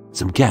punch,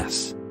 some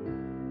gas,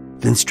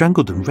 then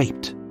strangled and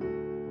raped,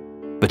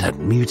 but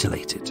hadn't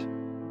mutilated.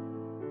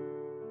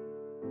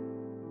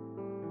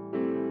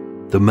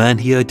 The man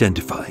he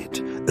identified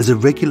as a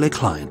regular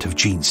client of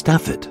Jean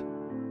Stafford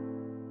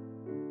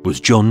was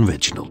John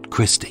Reginald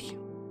Christie.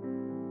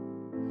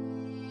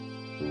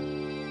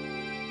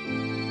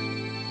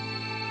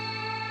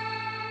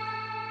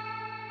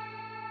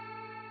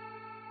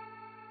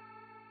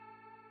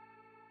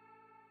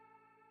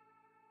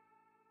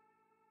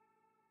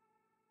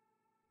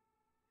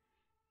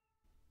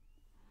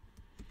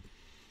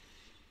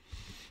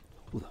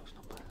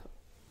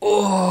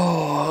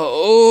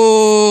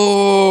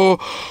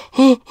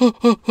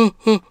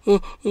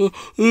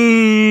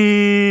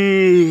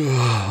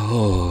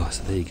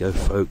 So there you go,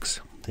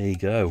 folks. There you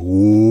go.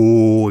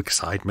 Oh,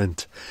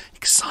 excitement.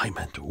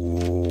 Excitement.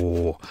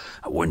 Oh,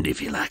 I wonder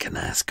if you like a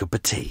nice cup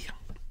of tea.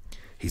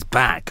 He's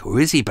back, or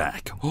is he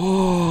back?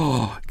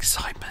 Oh,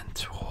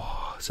 excitement.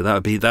 Oh. So that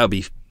would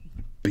be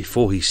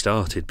before he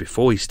started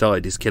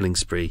his killing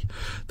spree,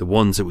 the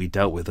ones that we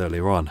dealt with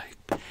earlier on.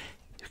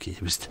 It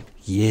was the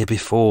year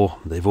before.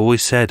 They've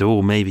always said,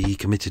 oh, maybe he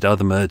committed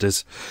other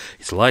murders.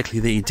 It's likely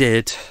that he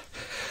did.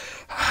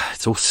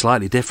 It's all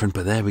slightly different,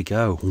 but there we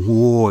go.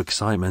 Oh,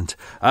 excitement.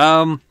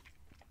 Shall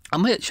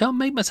I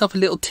make myself a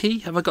little tea?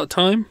 Have I got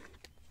time?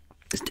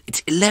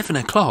 It's 11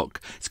 o'clock.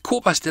 It's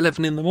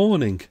 11:15 in the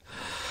morning.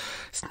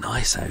 It's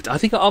nice out. I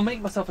think I'll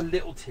make myself a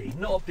little tea.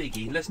 Not a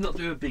biggie. Let's not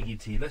do a biggie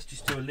tea. Let's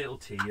just do a little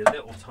tea. A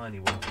little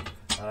tiny one.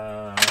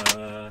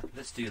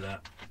 Let's do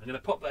that. I'm going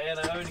to pop that in.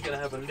 I'm only going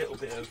to have a little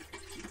bit of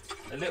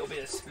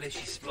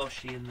splishy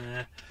sploshy in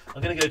there.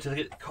 I'm going to go to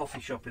the coffee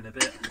shop in a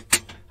bit.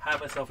 Have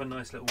myself a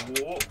nice little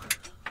walk.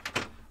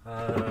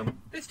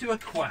 Let's do a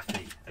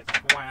quaffy.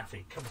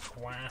 Come a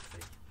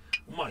quaffy.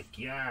 Oh my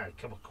god,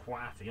 come a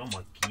quaffy. Oh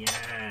my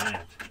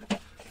god. There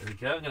we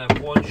go. I'm going to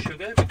have 1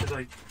 sugar because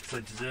I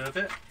deserve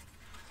it.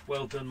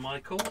 Well done,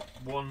 Michael.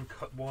 One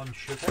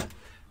sugar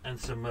and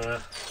some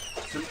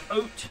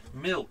oat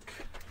milk.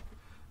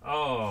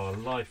 Oh,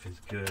 life is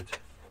good.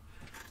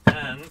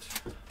 And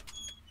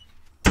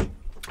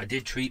I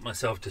did treat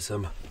myself to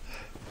some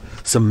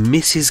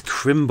Mrs.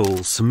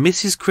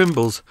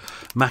 Crimble's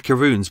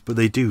macaroons, but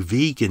they do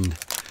vegan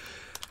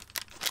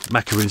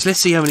macaroons. Let's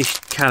see how many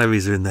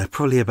calories are in there.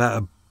 Probably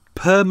about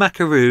per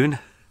macaroon.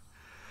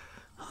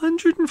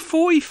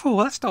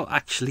 144. That's not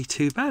actually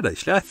too bad,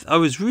 actually. I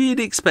was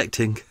really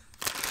expecting...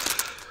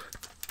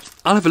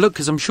 I'll have a look,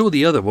 because I'm sure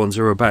the other ones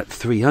are about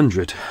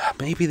 300.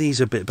 Maybe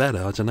these are a bit better.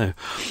 I don't know.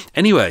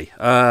 Anyway,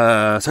 so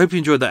I hope you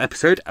enjoyed that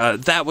episode.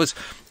 That was...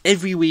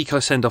 Every week I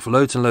send off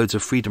loads and loads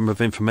of freedom of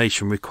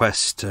information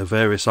requests to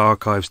various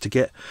archives to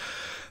get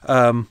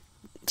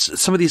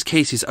some of these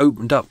cases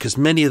opened up, because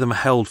many of them are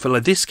held for...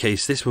 Like this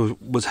case, this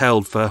was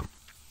held for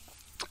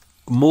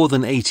more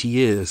than 80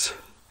 years.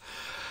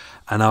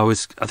 And I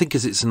think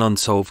because it's an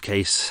unsolved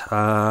case...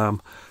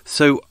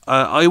 So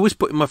I always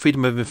put in my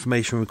freedom of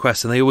information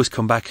requests, and they always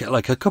come back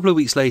like a couple of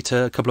weeks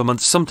later, a couple of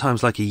months,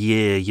 sometimes like a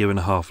year and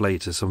a half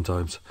later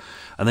sometimes.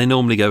 And they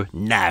normally go,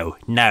 no,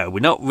 we're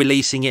not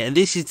releasing it, and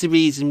this is the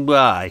reason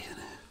why.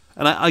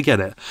 And I get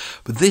it.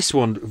 But this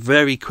one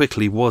very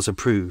quickly was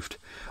approved.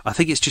 I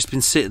think it's just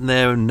been sitting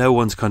there and no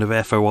one's kind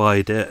of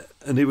FOI'd it,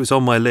 and it was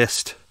on my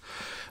list,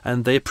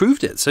 and they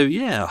approved it. So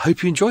yeah, I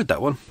hope you enjoyed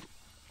that one.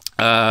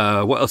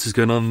 What else is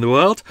going on in the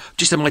world?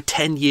 Just had my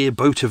 10-year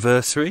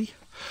boativersary.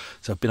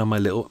 So I've been on my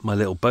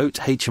little boat,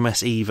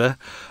 HMS Eva,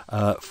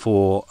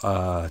 for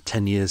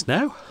 10 years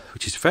now,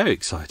 which is very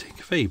exciting.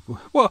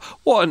 What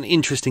an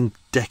interesting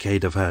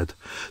decade I've had.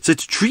 So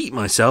to treat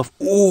myself,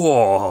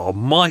 I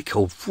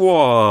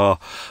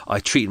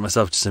treated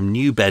myself to some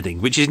new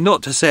bedding, which is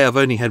not to say I've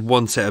only had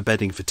one set of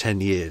bedding for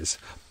 10 years,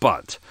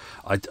 but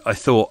I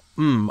thought,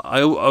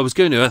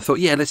 I thought,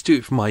 yeah, let's do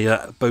it for my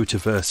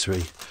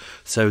boativersary.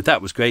 So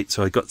that was great.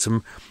 So I got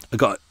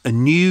a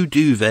new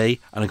duvet,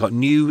 and I got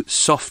new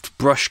soft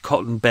brush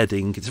cotton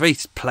bedding. It's very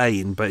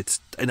plain,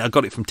 and I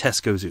got it from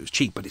Tesco's. It was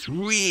cheap, but it's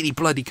really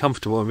bloody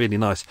comfortable and really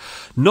nice.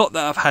 Not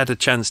that I've had a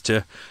chance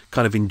to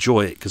kind of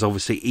enjoy it, because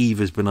obviously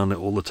Eva's been on it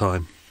all the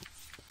time.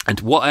 And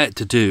what I had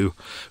to do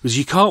was,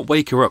 you can't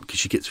wake her up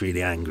because she gets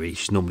really angry.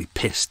 She's normally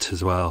pissed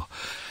as well.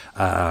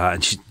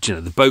 And she,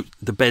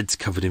 the bed's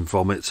covered in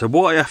vomit. So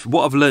what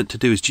I've learnt to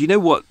do is, do you know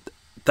what?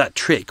 That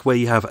trick where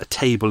you have a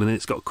table and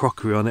it's got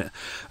crockery on it,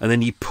 and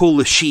then you pull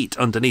the sheet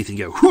underneath and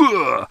you go,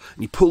 Hooah!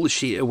 And you pull the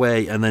sheet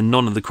away, and then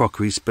none of the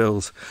crockery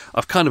spills.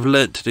 I've kind of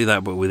learnt to do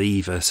that, but with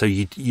Eva. So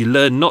you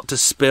learn not to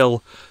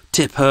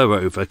tip her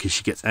over because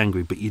she gets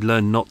angry, but you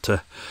learn not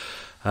to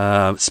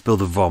spill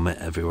the vomit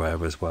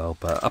everywhere as well.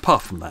 But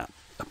apart from that,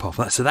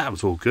 so that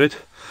was all good.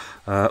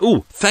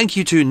 Thank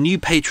you to a new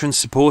patron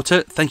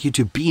supporter. Thank you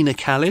to Bina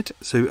Khalid.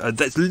 So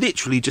that's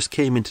literally just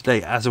came in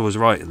today as I was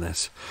writing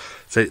this.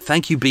 So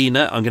thank you,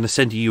 Bina. I'm going to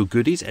send you your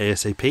goodies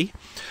ASAP.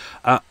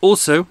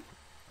 Also,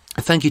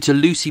 thank you to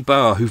Lucy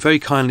Barr, who very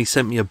kindly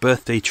sent me a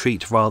birthday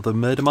treat via the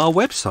Murder Mile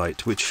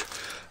website, which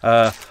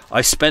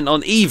I spent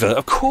on Eva.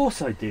 Of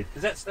course I did,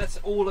 because that's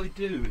all I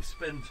do, is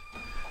spend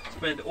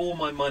all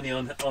my money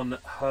on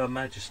Her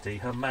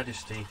Majesty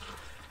HRH,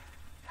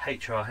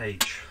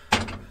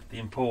 the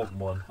important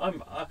one.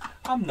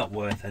 I'm not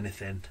worth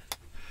anything.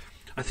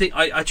 I think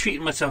I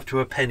treated myself to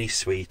a penny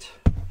sweet.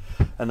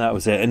 And that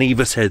was it. And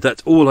Eva said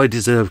that's all I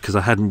deserve because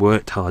I hadn't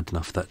worked hard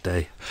enough that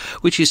day.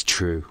 Which is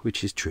true.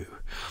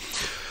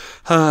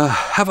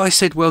 Have I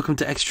said welcome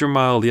to Extra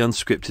Mile, the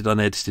unscripted,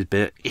 unedited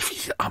bit?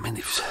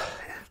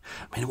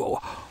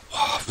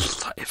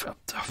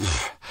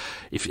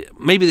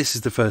 Maybe this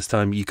is the first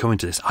time you come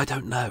into this. I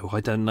don't know.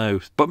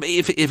 But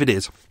if it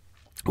is,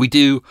 we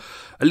do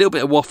a little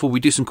bit of waffle.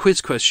 We do some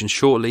quiz questions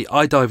shortly.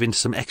 I dive into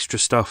some extra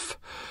stuff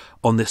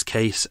on this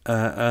case,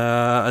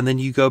 and then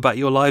you go about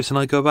your lives and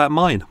I go about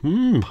mine.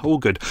 All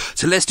good.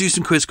 So let's do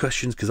some quiz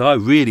questions, because I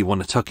really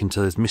want to tuck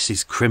into those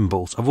Mrs.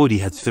 Crimbles. I've already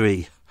had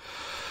 3.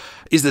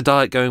 Is the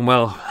diet going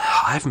well?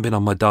 I haven't been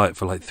on my diet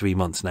for like 3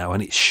 months now,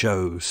 and it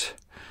shows.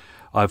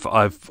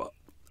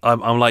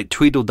 I'm like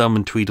Tweedledum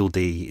and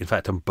Tweedledee. In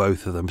fact, I'm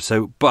both of them.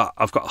 But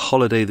I've got a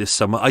holiday this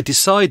summer. I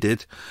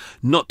decided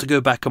not to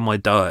go back on my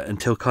diet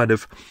until kind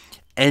of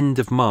end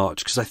of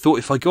March, because I thought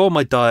if I go on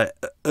my diet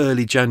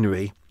early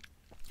January,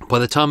 by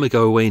the time I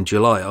go away in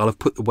July, I'll have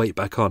put the weight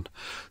back on.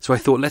 So I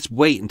thought, let's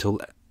wait until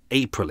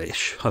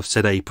April-ish. I've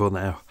said April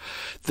now.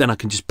 Then I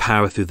can just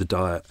power through the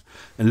diet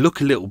and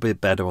look a little bit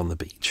better on the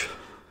beach.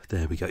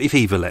 There we go. If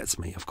Eva lets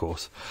me, of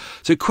course.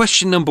 So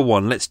question number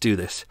 1, let's do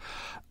this.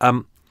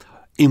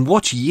 In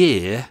what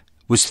year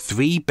was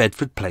 3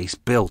 Bedford Place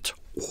built?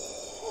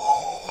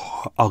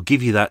 I'll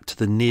give you that to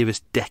the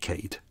nearest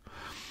decade.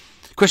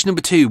 Question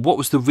number 2, what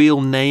was the real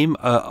name?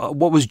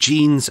 What was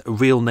Jean's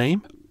real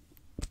name?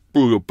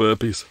 Oh, your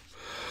burpees.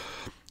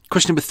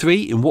 Question number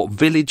 3, in what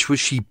village was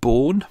she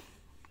born?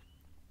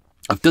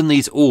 I've done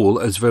these all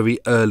as very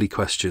early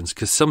questions,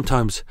 because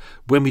sometimes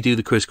when we do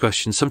the quiz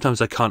questions, sometimes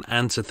I can't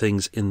answer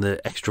things in the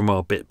extra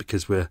mile bit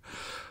because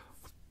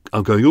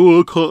I'm going,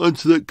 I can't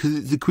answer that because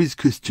it's a quiz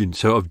question.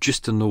 So I've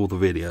just done all the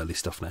really early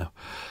stuff now.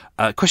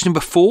 Question number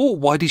 4,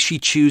 why did she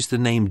choose the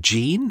name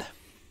Jean?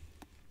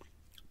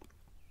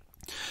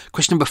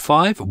 Question number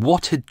 5,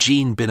 what had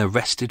Jean been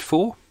arrested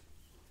for?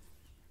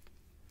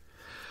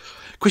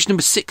 Question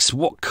number 6,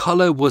 what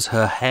colour was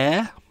her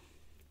hair?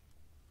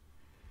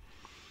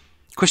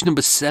 Question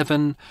number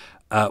 7,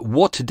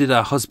 what did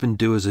her husband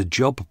do as a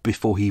job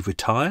before he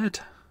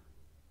retired?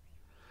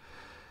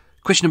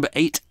 Question number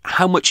 8.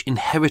 How much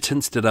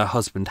inheritance did her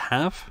husband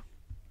have?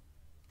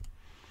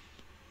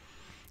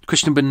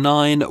 Question number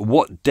 9.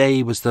 What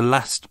day was the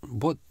last...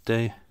 What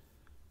day?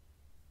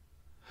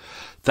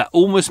 That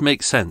almost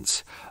makes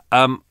sense.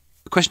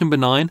 Question number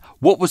 9.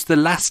 What was the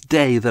last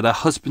day that her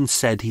husband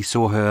said he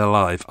saw her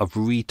alive? I've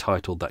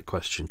retitled that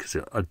question because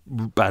I'd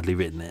badly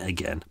written it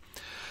again.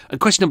 And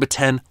question number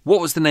 10.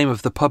 What was the name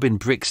of the pub in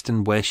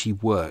Brixton where she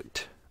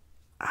worked?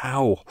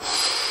 Ow.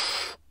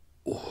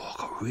 Oh, I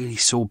got a really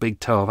sore big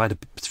toe. I've had a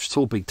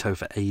sore big toe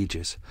for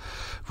ages.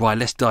 Right,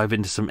 let's dive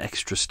into some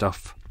extra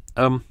stuff.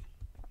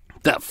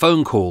 That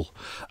phone call.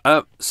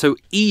 So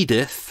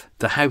Edith,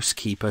 the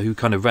housekeeper who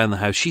kind of ran the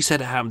house, she said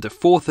it happened at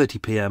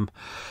 4:30 p.m.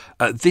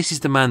 This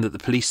is the man that the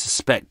police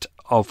suspect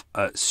of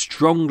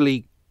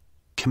strongly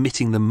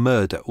committing the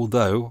murder,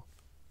 although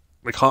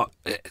we can't.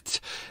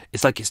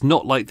 It's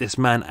not like this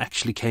man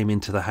actually came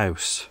into the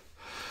house.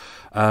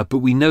 But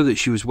we know that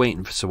she was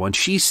waiting for someone.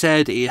 She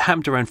said it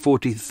happened around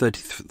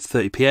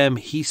 4:30 p.m.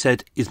 He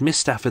said, "Is Miss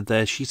Stafford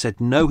there?" She said,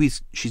 "No,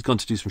 she's gone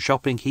to do some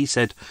shopping." He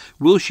said,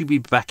 "Will she be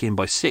back in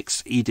by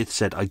 6?" Edith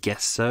said, "I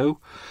guess so."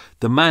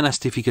 The man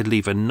asked if he could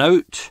leave a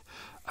note.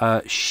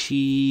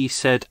 She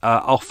said,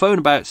 "I'll phone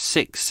about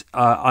 6.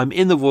 I'm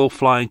in the Royal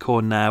Flying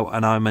Corps now,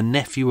 and I'm a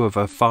nephew of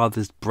her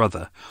father's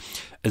brother,"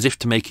 as if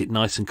to make it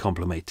nice and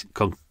complicated.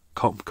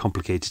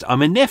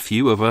 "I'm a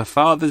nephew of her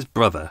father's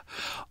brother.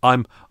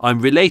 I'm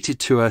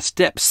related to her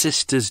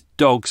stepsister's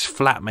dog's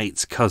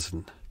flatmate's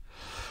cousin."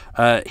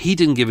 He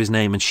didn't give his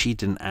name and she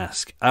didn't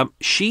ask.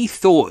 She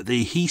thought that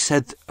he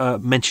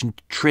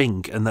mentioned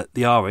Tring and that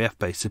the RAF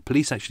base. The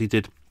police actually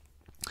did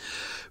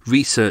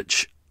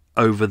research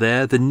over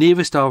there. The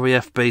nearest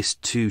RAF base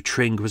to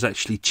Tring was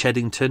actually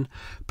Cheddington.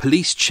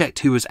 Police checked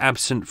who was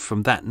absent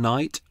from that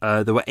night.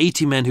 There were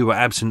 80 men who were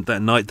absent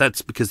that night.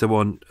 That's because they were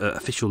on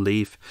official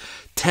leave.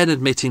 10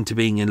 admitting to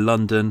being in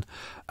London.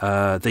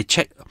 They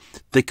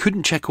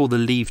couldn't check all the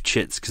leave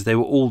chits because they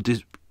were all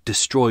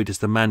destroyed as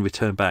the man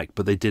returned back,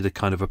 but they did a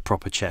kind of a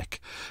proper check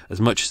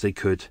as much as they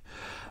could.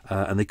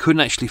 And they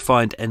couldn't actually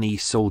find any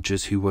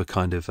soldiers who were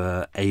kind of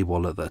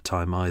AWOL at that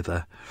time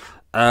either.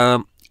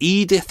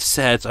 Edith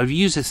said, I've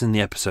used this in the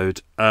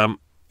episode,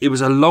 it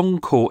was a long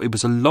call, it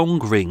was a long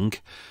ring.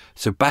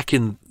 So back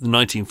in the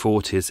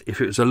 1940s, if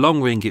it was a long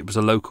ring, it was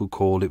a local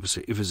call. If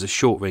it was a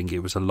short ring,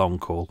 it was a long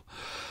call.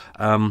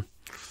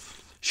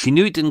 She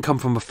knew it didn't come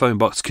from a phone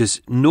box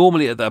because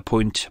normally at that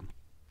point,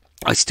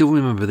 I still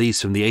remember these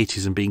from the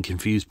 80s and being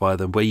confused by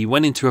them, where you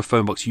went into a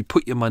phone box, you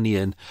put your money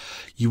in,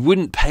 you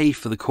wouldn't pay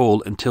for the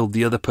call until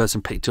the other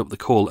person picked up the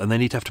call, and then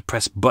you'd have to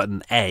press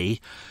button A,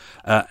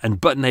 and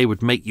button A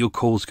would make your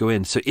calls go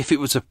in. So if it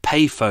was a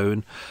pay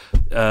phone,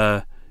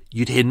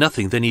 you'd hear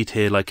nothing. Then you'd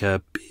hear like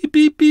a beep,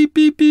 beep, beep,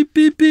 beep, beep,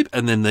 beep, beep,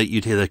 and then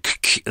you'd hear the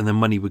and the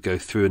money would go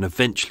through, and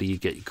eventually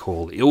you'd get your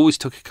call. It always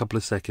took a couple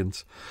of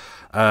seconds.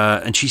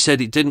 And she said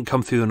it didn't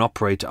come through an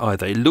operator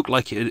either. It looked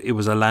like it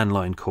was a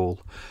landline call.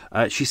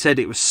 She said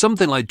it was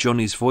something like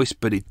Johnny's voice,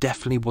 but it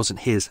definitely wasn't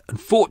his.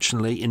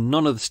 Unfortunately, in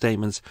none of the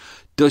statements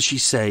does she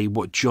say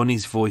what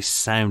Johnny's voice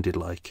sounded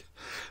like.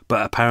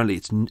 But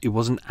apparently it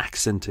wasn't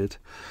accented.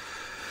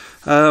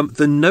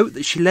 The note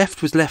that she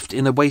left was left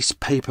in a waste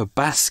paper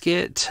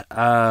basket.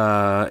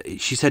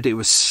 She said it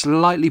was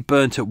slightly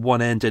burnt at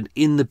one end, and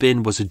in the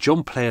bin was a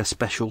John Player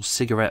special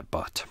cigarette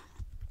butt.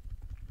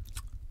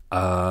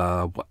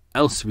 What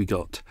else have we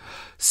got?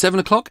 7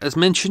 o'clock, as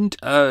mentioned.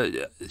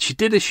 She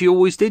did as she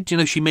always did. You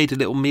know, she made a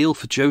little meal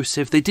for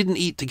Joseph. They didn't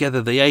eat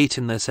together. They ate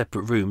in their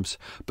separate rooms,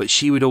 but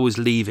she would always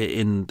leave it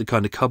in the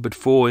kind of cupboard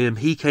for him.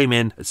 He came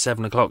in at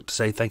 7 o'clock to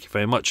say thank you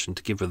very much and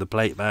to give her the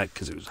plate back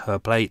because it was her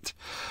plate.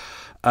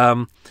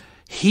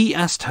 He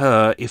asked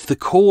her if the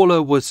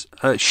caller was...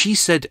 she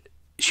said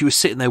she was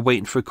sitting there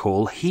waiting for a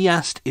call. He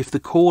asked if the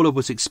caller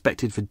was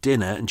expected for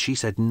dinner, and she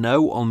said,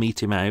 no, I'll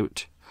meet him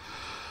out.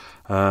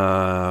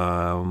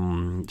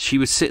 She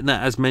was sitting there,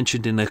 as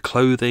mentioned, in her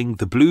clothing,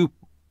 the blue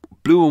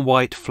and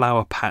white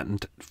flower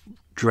patterned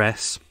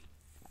dress.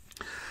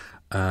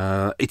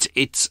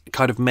 It's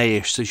kind of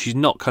Mayish, so she's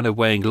not kind of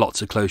wearing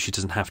lots of clothes. She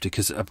doesn't have to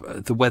because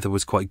the weather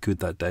was quite good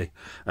that day.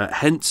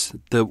 Hence,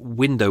 the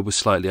window was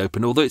slightly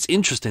open. Although it's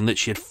interesting that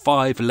she had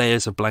 5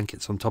 layers of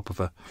blankets on top of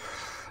her.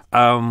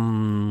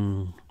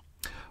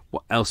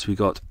 What else we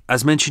got?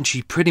 As mentioned,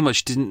 she pretty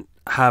much didn't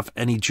have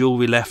any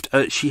jewellery left.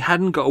 She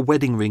hadn't got a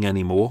wedding ring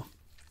anymore.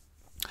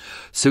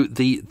 So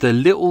the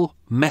little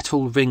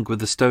metal ring with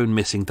the stone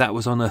missing, that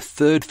was on her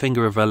third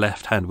finger of her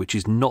left hand, which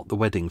is not the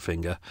wedding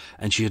finger.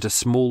 And she had a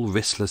small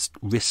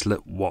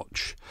wristlet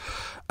watch.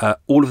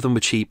 All of them were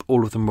cheap.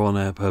 All of them were on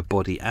her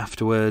body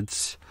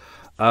afterwards.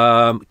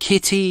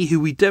 Kitty, who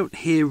we don't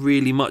hear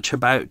really much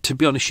about. To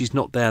be honest, she's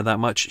not there that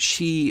much.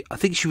 I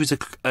think she was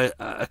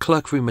a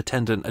cloakroom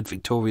attendant at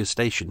Victoria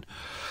Station.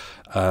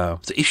 So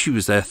if she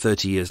was there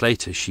 30 years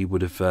later, she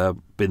would have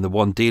been the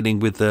one dealing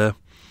with the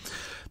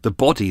the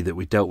body that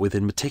we dealt with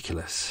in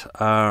meticulous.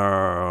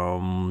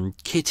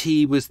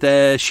 Kitty was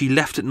there. She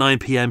left at 9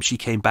 p.m. She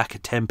came back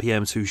at 10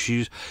 p.m. So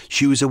she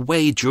was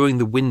away during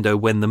the window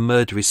when the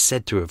murder is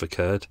said to have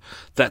occurred.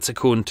 That's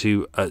according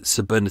to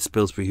Sir Bernard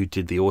Spilsbury, who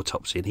did the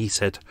autopsy, and he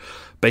said,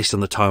 based on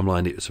the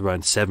timeline, it was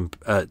around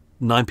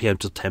 9 p.m.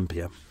 till 10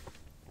 p.m.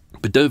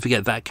 But don't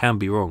forget, that can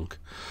be wrong.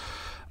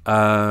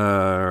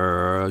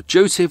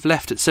 Joseph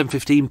left at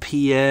 7:15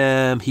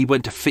 p.m. He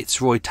went to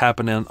Fitzroy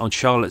Tavern on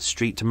Charlotte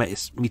Street to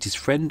meet his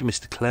friend,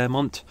 Mr.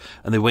 Claremont,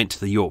 and they went to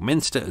the York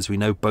Minster. As we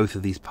know, both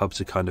of these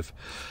pubs are kind of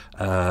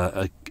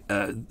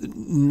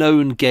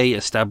known gay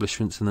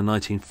establishments in the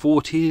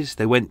 1940s.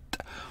 They went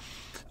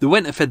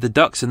and fed the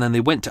ducks, and then they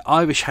went to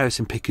Irish House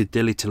in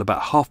Piccadilly till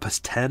about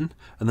 10:30,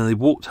 and then they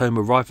walked home,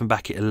 arriving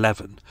back at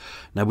 11.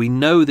 Now, we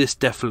know this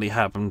definitely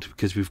happened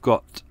because we've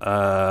got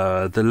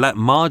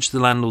Marge, the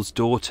landlord's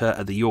daughter,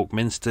 at the York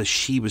Minster.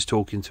 She was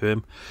talking to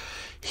him.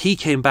 He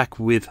came back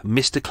with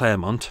Mr.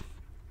 Claremont,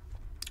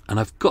 and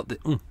I've got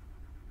the...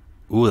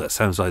 that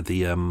sounds like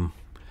the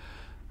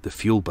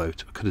fuel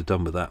boat. I could have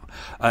done with that.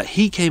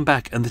 He came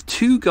back, and the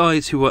two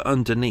guys who were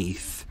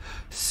underneath...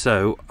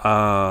 So,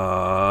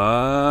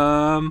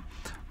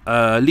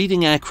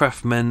 leading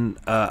aircraftmen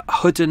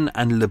Hudden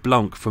and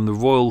LeBlanc from the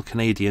Royal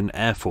Canadian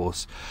Air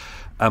Force.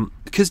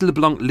 Because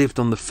LeBlanc lived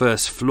on the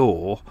first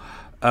floor,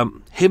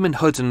 him and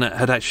Hudden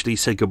had actually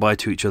said goodbye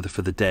to each other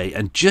for the day.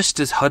 And just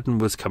as Hudden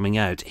was coming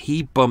out,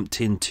 he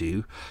bumped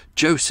into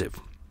Joseph.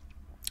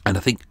 And I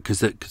think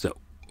because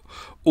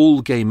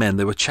all gay men,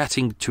 they were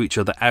chatting to each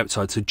other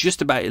outside, so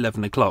just about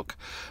 11 o'clock,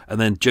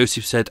 and then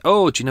Joseph said,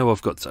 do you know,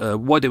 I've got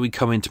why don't we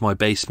come into my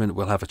basement,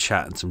 we'll have a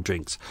chat and some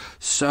drinks.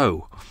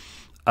 So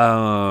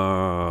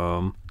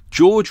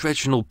George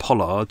Reginald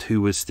Pollard,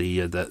 who was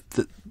the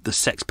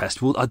sex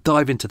pest, I'll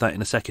dive into that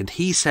in a second.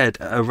 He said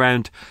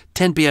around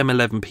 10 p.m,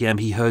 11 p.m,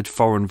 he heard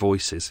foreign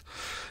voices.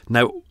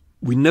 Now,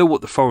 we know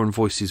what the foreign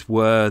voices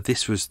were.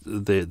 This was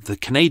the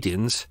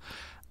Canadians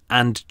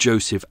and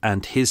Joseph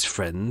and his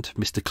friend,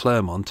 Mr.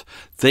 Claremont.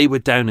 They were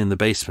down in the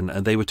basement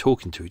and they were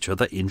talking to each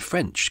other in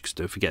French, because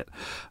don't forget,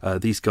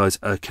 these guys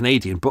are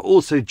Canadian, but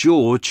also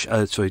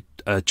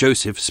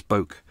Joseph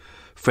spoke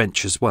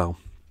French as well.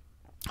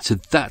 So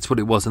that's what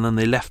it was, and then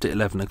they left at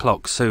 11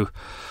 o'clock. So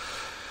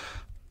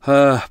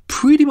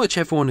pretty much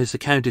everyone is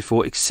accounted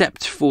for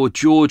except for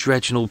George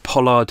Reginald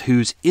Pollard,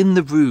 who's in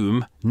the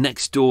room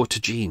next door to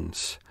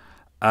Jean's.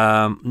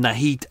 Now,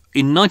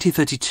 in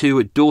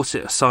 1932 at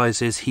Dorset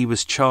Assizes, he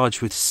was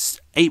charged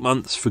with 8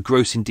 months for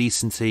gross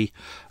indecency,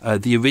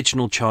 the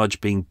original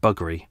charge being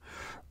buggery.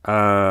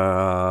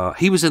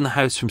 He was in the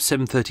house from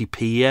 7:30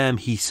 p.m.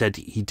 He said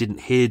he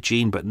didn't hear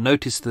Jean, but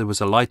noticed there was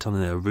a light on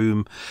in her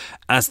room.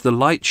 As the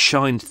light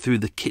shined through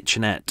the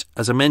kitchenette,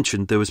 as I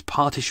mentioned, there was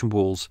partition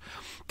walls.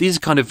 These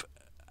are kind of,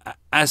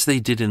 as they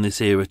did in this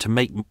era, to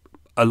make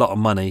a lot of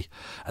money,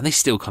 and they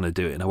still kind of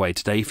do it in a way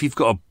today. If you've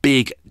got a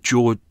big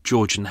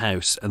Georgian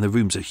house and the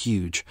rooms are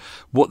huge,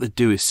 what they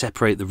do is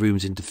separate the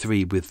rooms into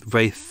 3 with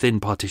very thin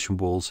partition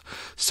walls,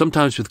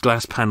 sometimes with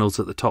glass panels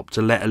at the top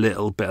to let a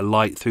little bit of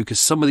light through,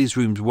 because some of these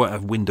rooms won't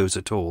have windows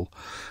at all,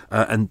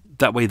 and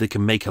that way they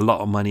can make a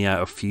lot of money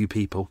out of few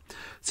people.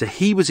 So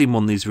he was in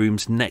one of these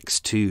rooms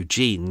next to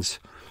Jean's.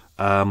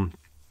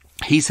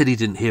 He said he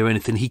didn't hear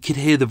anything. He could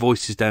hear the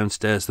voices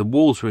downstairs. The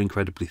walls were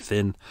incredibly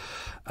thin.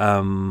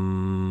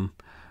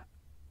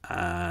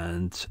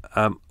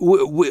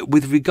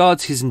 With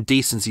regards to his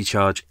indecency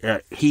charge,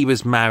 he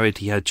was married,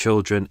 he had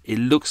children. It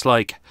looks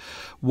like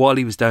while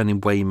he was down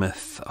in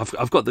Weymouth,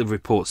 I've got the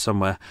report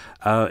somewhere,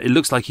 it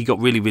looks like he got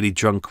really, really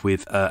drunk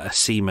with a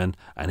seaman,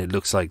 and it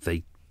looks like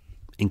they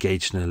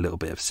engaged in a little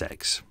bit of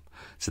sex.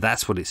 So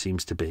that's what it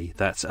seems to be.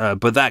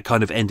 But that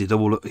kind of ended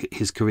all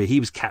his career. He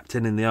was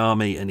captain in the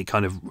army, and he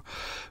kind of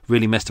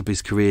really messed up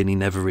his career, and he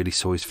never really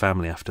saw his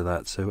family after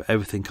that. So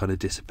everything kind of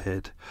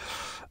disappeared.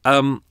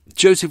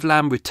 Joseph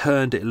Lamb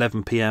returned at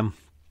 11 p.m.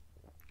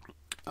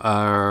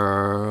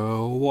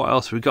 What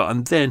else have we got?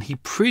 And then he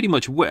pretty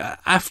much,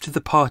 after the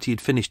party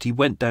had finished, he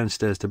went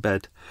downstairs to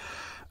bed.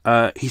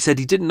 He said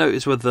he didn't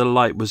notice whether the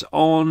light was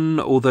on,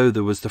 although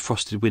there was the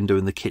frosted window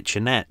in the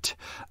kitchenette.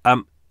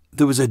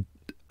 There was a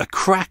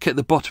crack at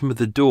the bottom of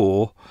the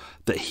door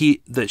that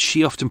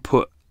she often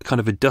put kind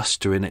of a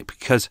duster in it,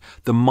 because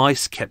the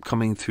mice kept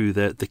coming through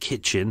the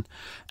kitchen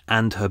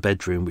and her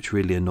bedroom, which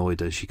really annoyed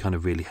her. She kind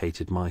of really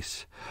hated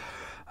mice.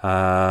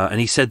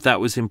 And he said that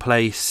was in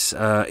place.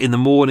 In the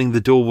morning, the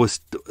door was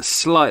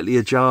slightly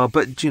ajar,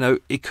 but, you know,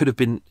 it could have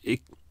been,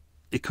 it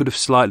could have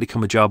slightly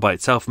come ajar by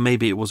itself.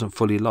 Maybe it wasn't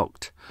fully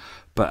locked.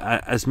 But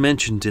as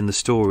mentioned in the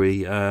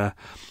story,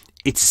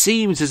 it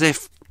seems as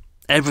if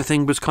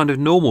everything was kind of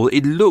normal.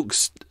 It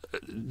looks,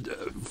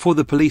 for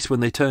the police when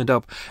they turned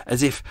up,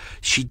 as if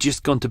she'd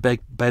just gone to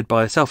bed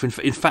by herself.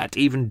 In fact,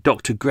 even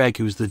Dr. Gregg,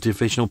 who was the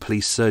divisional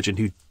police surgeon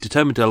who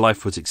determined her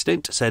life was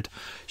extinct, said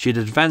she had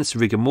advanced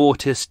rigor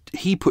mortis.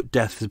 He put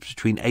death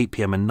between 8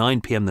 p.m. and 9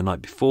 p.m. the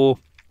night before.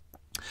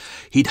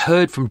 He'd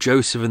heard from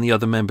Joseph and the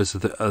other members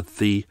of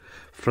the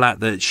flat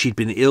that she'd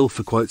been ill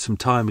for quite some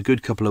time, a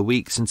good couple of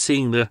weeks, and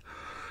seeing the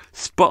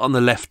spot on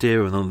the left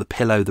ear and on the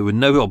pillow. There were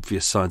no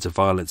obvious signs of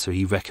violence, so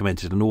he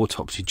recommended an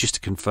autopsy just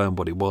to confirm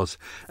what it was.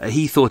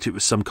 He thought it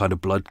was some kind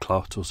of blood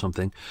clot or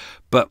something,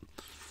 but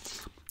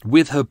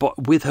with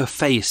her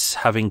face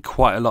having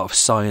quite a lot of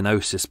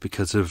cyanosis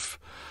because of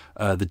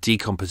the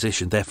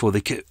decomposition, therefore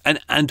they could,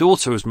 and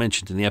also as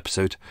mentioned in the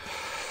episode,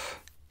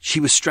 she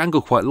was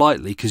strangled quite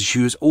lightly because she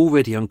was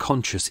already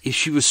unconscious. If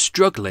she was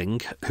struggling,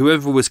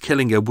 whoever was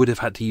killing her would have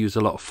had to use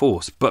a lot of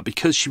force. But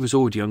because she was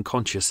already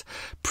unconscious,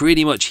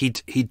 pretty much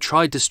he'd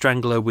tried to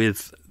strangle her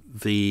with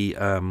the...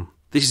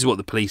 this is what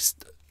the police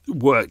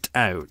worked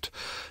out.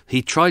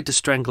 He tried to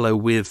strangle her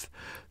with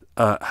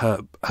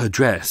her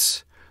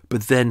dress,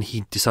 but then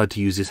he decided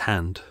to use his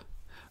hand.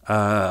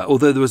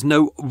 Although there was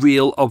no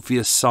real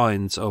obvious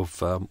signs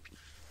of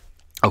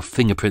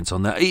fingerprints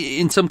on there.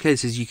 In some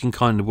cases you can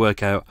kind of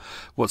work out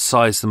what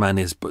size the man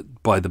is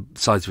but by the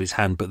size of his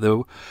hand, but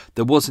there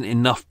wasn't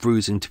enough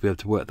bruising to be able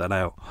to work that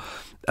out.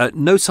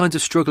 No signs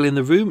of struggle in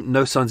the room,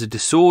 no signs of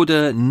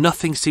disorder,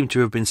 nothing seemed to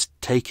have been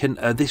taken.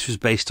 This was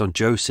based on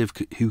Joseph,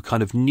 who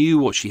kind of knew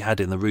what she had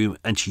in the room,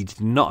 and she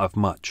did not have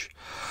much.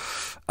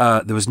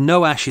 There was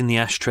no ash in the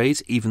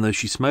ashtrays, even though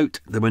she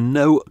smoked. There were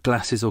no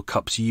glasses or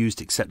cups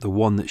used except the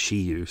one that she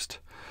used.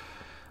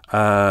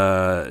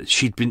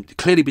 She'd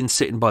clearly been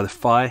sitting by the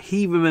fire.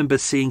 He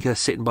remembers seeing her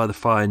sitting by the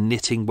fire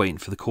knitting, waiting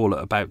for the call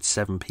at about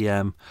 7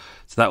 p.m.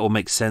 So that all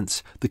makes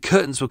sense. The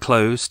curtains were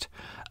closed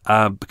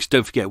because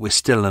don't forget we're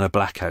still in a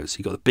blackout. So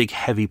you've got the big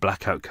heavy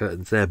blackout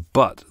curtains there,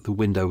 but the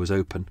window was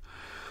open.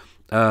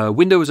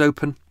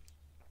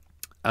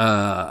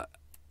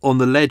 On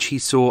the ledge he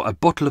saw a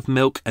bottle of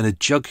milk and a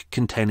jug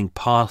containing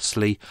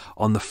parsley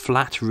on the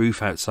flat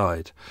roof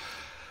outside.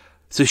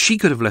 So she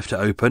could have left it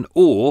open,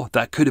 or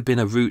that could have been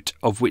a route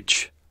of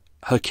which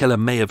her killer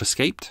may have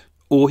escaped,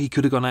 or he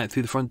could have gone out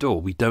through the front door.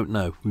 We don't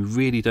know. We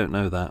really don't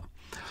know that.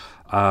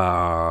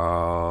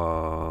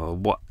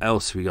 What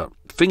else we got?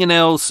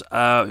 Fingernails.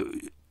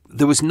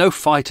 There was no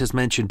fight as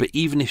mentioned, but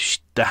even if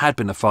there had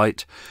been a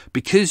fight,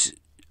 because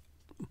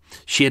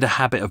she had a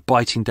habit of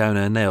biting down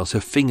her nails, her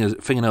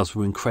fingernails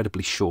were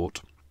incredibly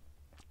short.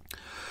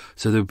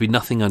 So there would be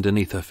nothing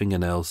underneath her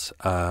fingernails.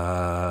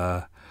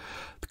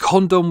 The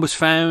condom was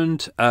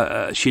found.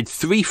 She had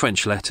 3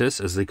 French letters,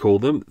 as they call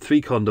them,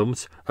 3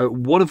 condoms,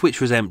 one of which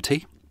was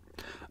empty.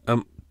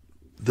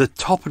 The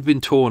top had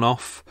been torn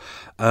off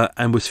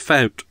and was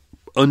found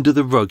under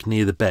the rug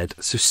near the bed.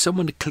 So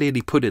someone had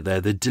clearly put it there.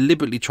 They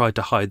deliberately tried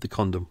to hide the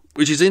condom,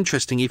 which is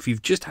interesting. If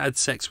you've just had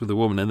sex with a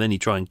woman and then you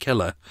try and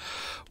kill her,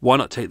 why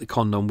not take the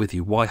condom with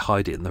you? Why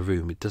hide it in the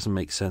room? It doesn't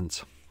make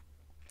sense.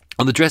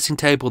 On the dressing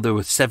table, there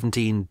were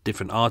 17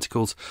 different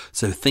articles,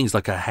 so things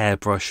like a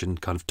hairbrush and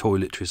kind of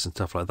toiletries and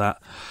stuff like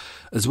that,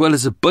 as well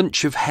as a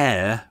bunch of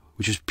hair,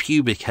 which was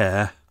pubic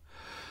hair.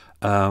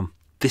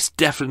 This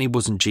definitely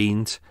wasn't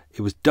Jean's.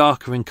 It was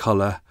darker in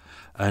colour,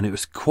 and it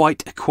was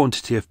quite a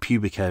quantity of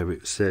pubic hair,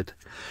 it was said.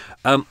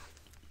 Now,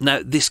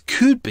 there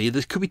could be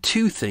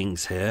 2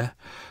 things here.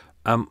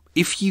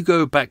 If you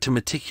go back to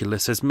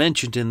Meticulous, as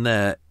mentioned in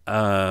there,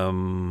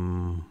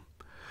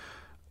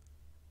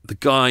 the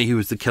guy who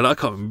was the killer, I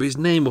can't remember his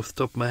name off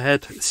the top of my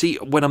head. See,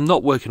 when I'm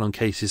not working on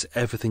cases,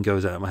 everything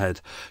goes out of my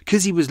head.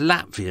 Because he was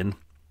Latvian,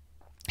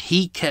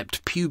 he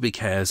kept pubic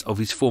hairs of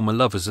his former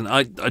lovers. And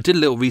I did a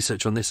little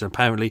research on this, and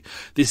apparently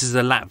this is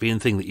a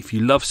Latvian thing, that if you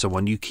love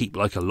someone, you keep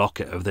like a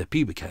locket of their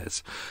pubic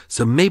hairs.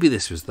 So maybe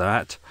this was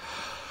that.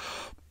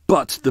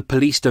 But the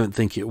police don't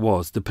think it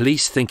was. The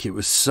police think it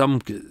was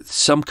some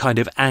kind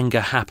of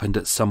anger happened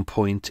at some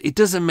point. It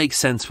doesn't make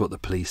sense what the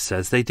police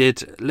says. They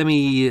did. Let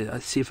me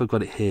see if I've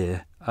got it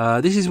here.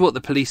 This is what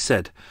the police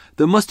said.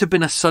 There must have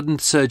been a sudden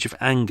surge of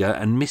anger,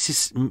 and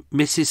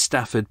Mrs.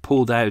 Stafford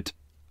pulled out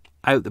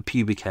the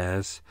pubic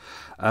hairs.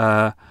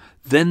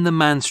 Then the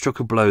man struck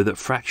a blow that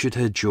fractured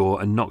her jaw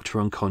and knocked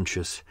her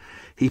unconscious.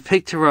 He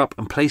picked her up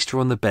and placed her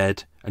on the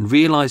bed, and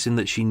realising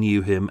that she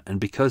knew him, and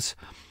because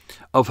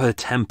of her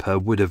temper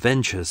would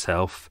avenge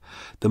herself,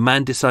 the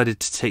man decided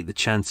not to take the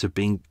chance of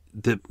being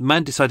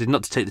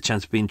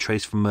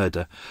traced for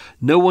murder.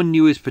 No one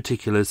knew his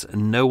particulars,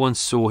 and no one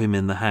saw him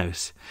in the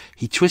house.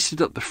 He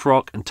twisted up the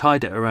frock and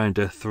tied it around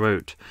her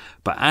throat,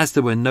 but as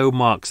there were no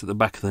marks at the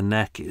back of the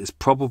neck, it is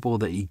probable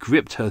that he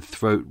gripped her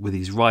throat with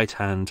his right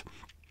hand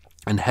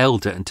and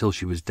held her until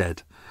she was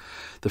dead.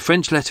 The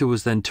French letter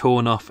was then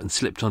torn off and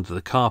slipped onto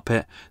the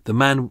carpet. The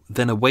man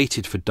then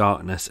awaited for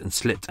darkness and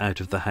slipped out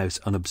of the house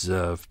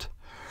unobserved.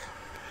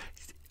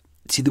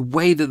 See, the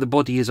way that the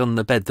body is on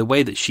the bed, the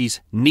way that she's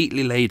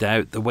neatly laid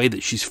out, the way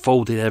that she's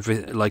folded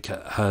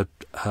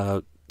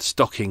her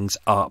stockings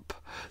up,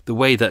 the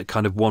way that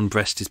kind of one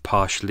breast is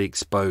partially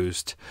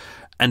exposed,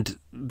 and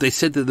they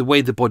said that the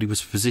way the body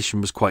was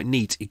positioned was quite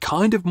neat. It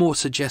kind of more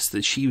suggests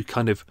that she was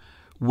kind of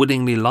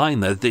willingly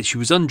lying there, that she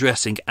was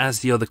undressing,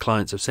 as the other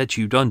clients have said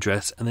she would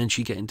undress and then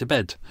she'd get into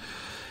bed.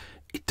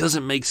 It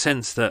doesn't make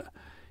sense that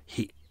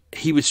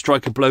he would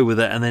strike a blow with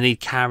her and then he'd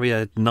carry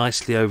her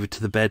nicely over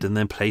to the bed and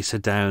then place her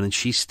down and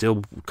she's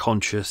still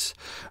conscious,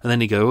 and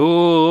then he'd go,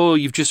 oh,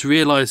 you've just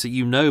realised that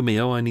you know me,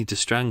 oh, I need to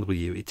strangle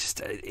you.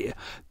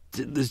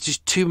 there's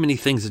just too many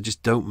things that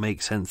just don't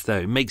make sense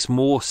there. It makes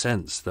more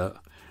sense that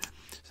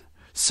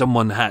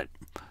someone had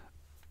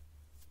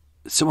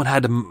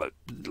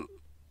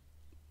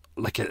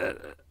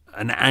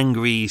an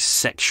angry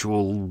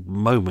sexual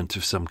moment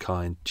of some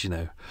kind, you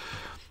know,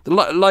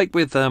 like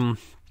with kind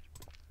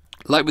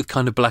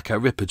of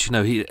Blackout Ripper, you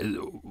know,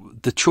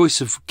 the choice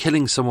of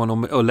killing someone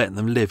or letting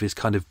them live is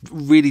kind of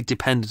really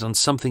dependent on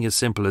something as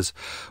simple as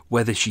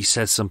whether she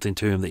says something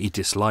to him that he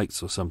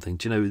dislikes or something.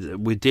 Do you know,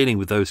 we're dealing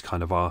with those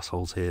kind of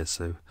arseholes here,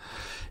 so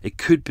it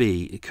could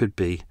be.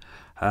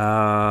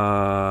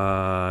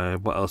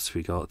 What else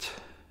we got?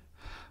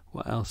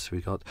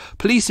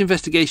 Police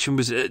investigation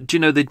was, do you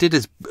know, they did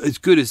as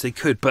good as they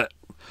could, but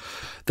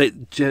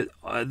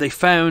they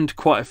found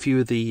quite a few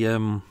of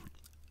the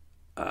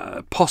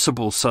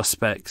possible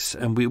suspects,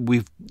 and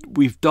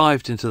we've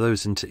dived into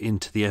those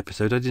into the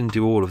episode. I didn't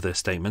do all of their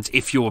statements.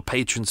 If you're a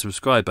patron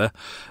subscriber,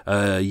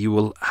 you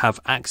will have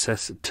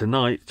access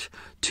tonight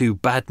to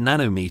bad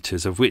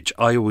nanometers, of which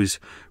I always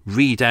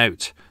read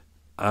out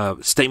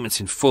statements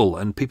in full,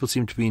 and people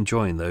seem to be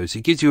enjoying those.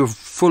 It gives you a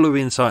fuller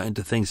insight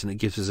into things, and it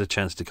gives us a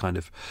chance to kind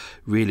of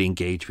really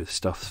engage with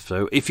stuff.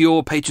 So if you're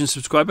a patron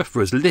subscriber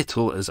for as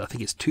little as, I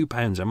think it's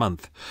 £2 a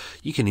month,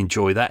 you can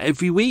enjoy that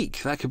every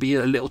week. That could be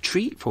a little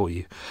treat for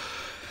you.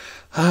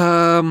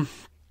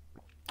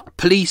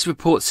 Police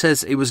report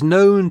says it was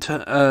known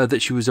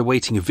that she was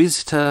awaiting a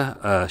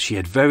visitor. She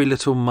had very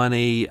little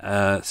money,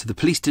 so the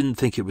police didn't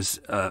think it was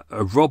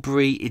a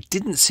robbery. It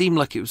didn't seem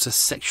like it was a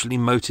sexually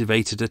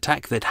motivated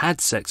attack. They'd had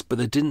sex, but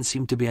there didn't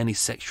seem to be any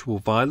sexual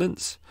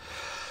violence.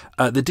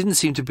 There didn't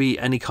seem to be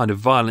any kind of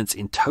violence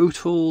in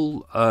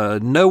total.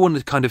 No one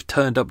had kind of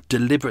turned up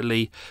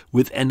deliberately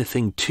with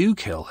anything to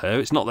kill her.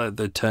 It's not that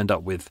they'd turned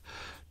up with,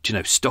 you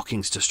know,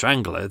 stockings to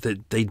strangle her.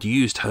 They'd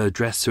used her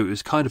dress, so it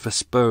was kind of a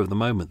spur of the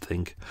moment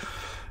thing.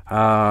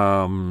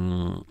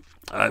 But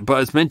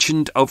as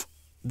mentioned, of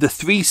the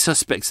three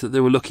suspects that they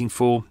were looking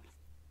for,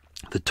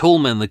 the tall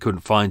man they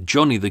couldn't find,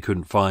 Johnny they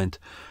couldn't find,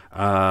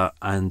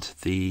 and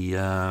the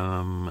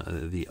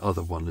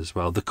other one as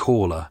well, the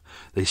caller.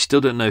 They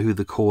still don't know who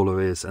the caller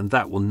is, and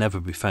that will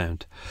never be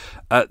found.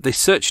 They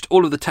searched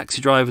all of the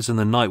taxi drivers and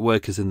the night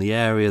workers in the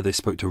area. They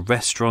spoke to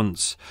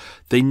restaurants.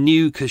 They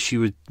knew, because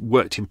she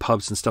worked in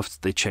pubs and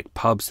stuff, they checked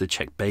pubs, they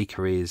checked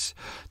bakeries.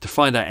 To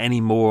find out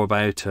any more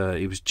about her,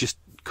 it was just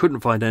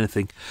couldn't find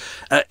anything.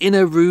 In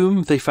her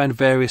room, they found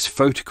various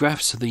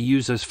photographs, so they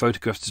used those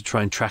photographs to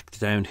try and track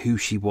down who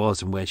she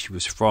was and where she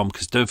was from,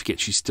 because don't forget,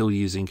 she's still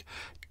using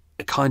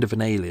a kind of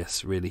an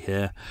alias really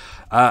here.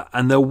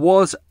 And there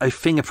was a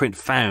fingerprint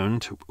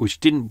found which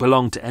didn't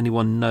belong to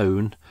anyone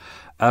known.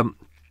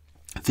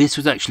 This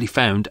was actually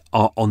found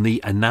on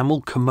the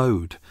enamel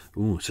commode.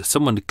 Ooh, so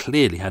someone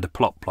clearly had a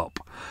plop.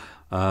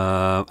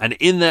 And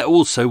in there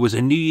also was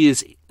a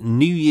New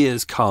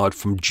Year's card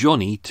from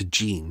Johnny to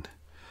Jean.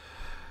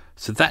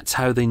 So that's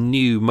how they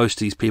knew most of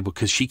these people,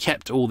 because she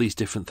kept all these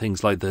different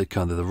things, like the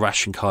kind of the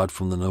ration card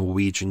from the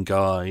Norwegian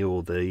guy,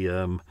 or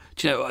the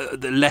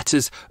the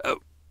letters.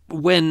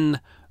 When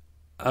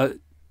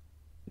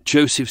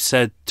Joseph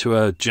said to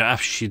her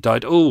after she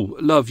died, "Oh,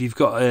 love, you've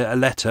got a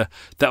letter,"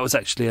 that was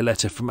actually a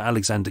letter from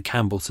Alexander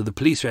Campbell. So the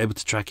police were able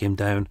to track him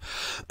down.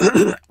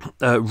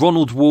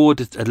 Ronald Ward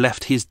had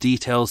left his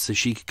details so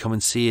she could come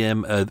and see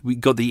him. We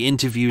got the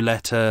interview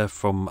letter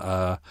from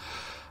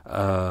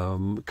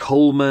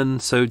Coleman.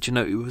 So, you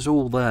know, it was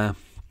all there.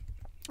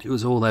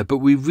 But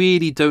we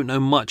really don't know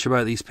much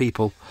about these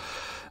people.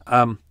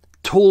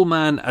 Tall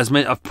man,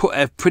 I've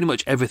put pretty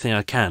much everything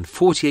I can.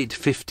 48 to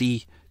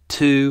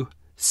 52,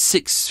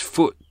 6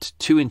 foot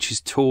 2 inches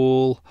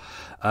tall,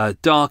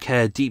 dark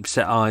hair, deep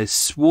set eyes,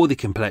 swarthy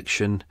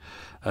complexion,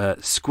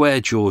 square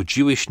jaw,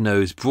 Jewish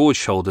nose, broad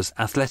shoulders,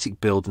 athletic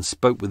build, and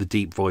spoke with a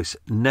deep voice.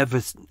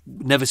 Never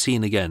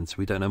seen again, so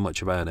we don't know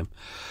much about him.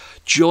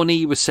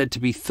 Johnny was said to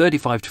be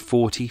 35 to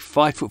 40,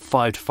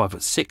 5'5" to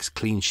 5'6",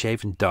 clean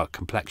shaven, dark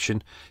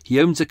complexion. He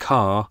owns a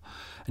car,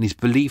 and he's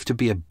believed to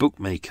be a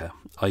bookmaker,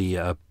 i.e.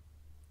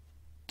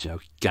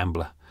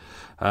 Gambler.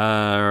 What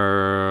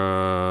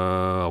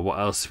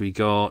else we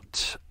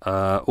got?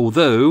 I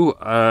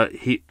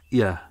think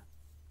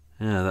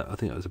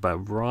that was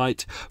about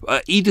right.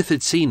 Edith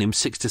had seen him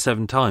 6 to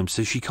 7 times,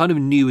 so she kind of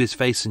knew his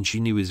face and she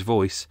knew his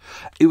voice.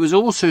 It was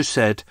also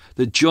said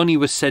that Johnny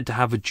was said to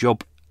have a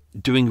job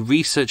doing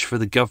research for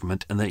the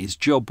government, and that his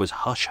job was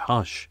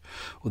hush-hush,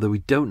 although we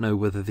don't know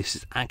whether this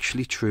is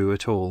actually true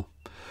at all.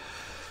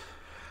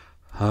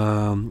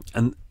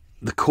 And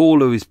the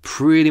caller is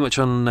pretty much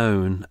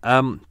unknown.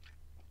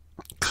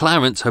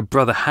 Clarence, her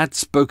brother, had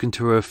spoken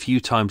to her a few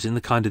times in the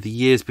kind of the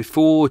years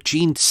before.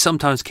 Jean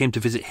sometimes came to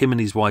visit him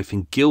and his wife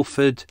in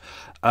Guildford.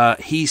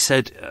 He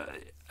said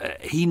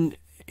he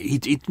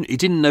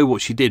didn't know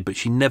what she did, but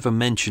she never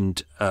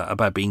mentioned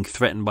about being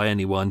threatened by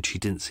anyone. She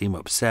didn't seem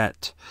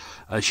upset.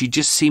 She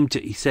just seemed to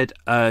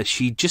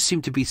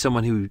be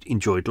someone who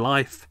enjoyed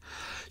life.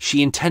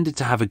 She intended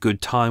to have a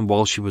good time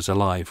while she was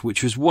alive,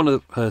 which was one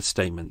of her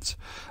statements.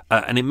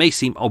 And it may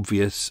seem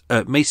obvious,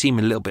 may seem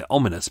a little bit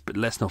ominous, but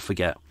let's not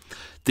forget,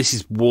 This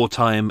is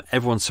wartime.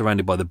 Everyone's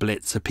surrounded by the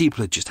Blitz, so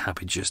people are just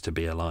happy just to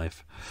be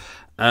alive.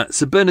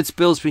 Sir Bernard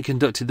Spilsbury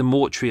conducted the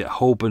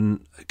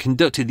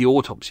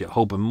autopsy at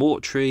Holborn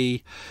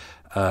Mortuary.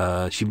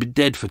 She'd been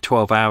dead for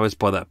 12 hours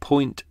by that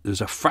point. There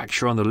was a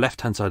fracture on the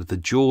left-hand side of the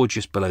jaw,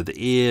 just below the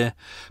ear,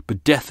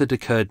 but death had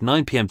occurred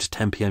 9 p.m. to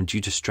 10 p.m.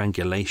 due to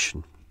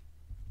strangulation.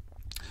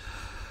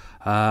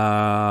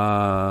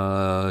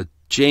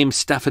 James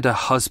Stafford, her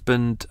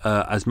husband,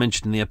 as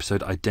mentioned in the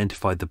episode,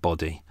 identified the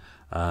body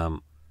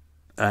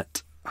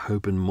at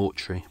Holborn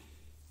Mortuary.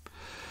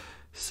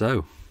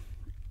 So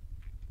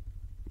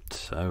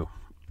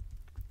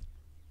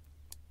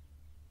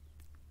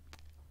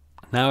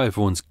now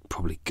everyone's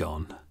probably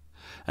gone,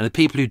 and the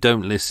people who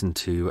don't listen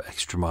to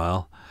Extra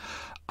Mile,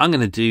 I'm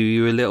going to do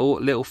you a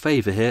little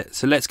favour here.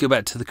 So let's go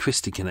back to the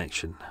Christie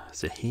connection.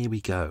 So here we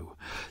go.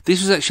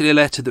 This was actually a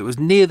letter that was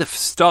near the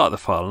start of the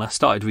file, and I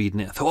started reading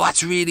it. I thought, oh,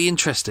 that's really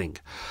interesting.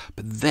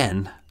 But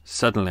then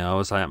suddenly I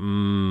was like,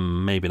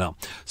 maybe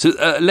not. So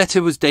a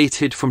letter was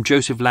dated from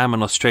Joseph Lamb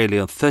in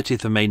Australia on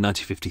 30th of May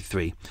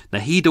 1953. Now,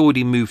 he'd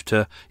already moved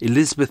to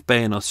Elizabeth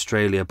Bay in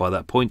Australia by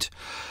that point.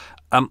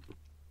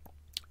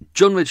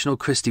 John Reginald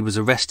Christie was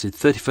arrested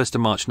 31st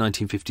of March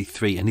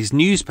 1953, and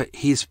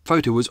his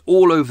photo was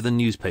all over the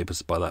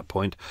newspapers by that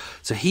point.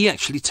 So he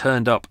actually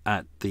turned up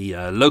at the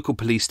local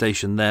police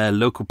station there.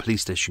 Local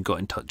police station got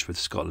in touch with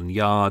Scotland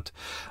Yard,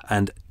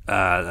 and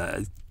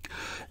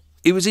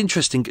it was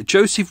interesting.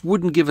 Joseph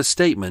wouldn't give a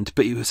statement,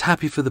 but he was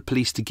happy for the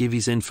police to give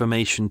his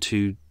information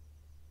to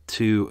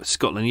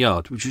Scotland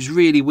Yard, which was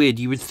really weird.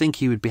 You would think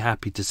he would be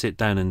happy to sit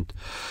down and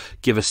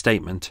give a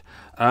statement.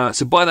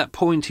 So by that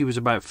point, he was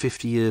about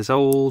 50 years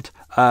old.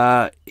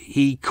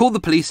 He called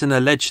the police and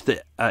alleged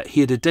that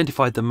he had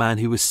identified the man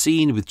who was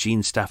seen with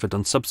Jean Stafford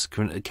on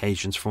subsequent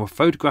occasions from a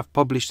photograph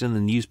published in the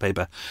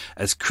newspaper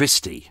as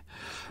Christie.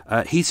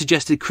 He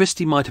suggested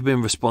Christie might have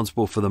been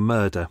responsible for the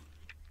murder.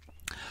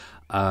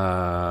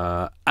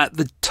 At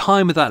the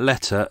time of that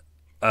letter,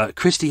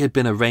 Christie had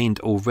been arraigned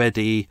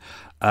already,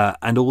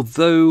 and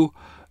although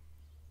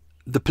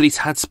the police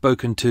had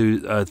spoken to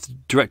the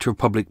Director of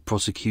Public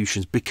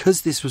Prosecutions,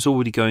 because this was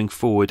already going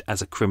forward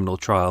as a criminal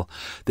trial,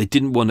 they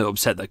didn't want to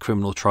upset that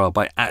criminal trial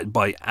by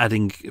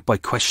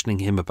questioning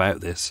him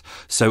about this.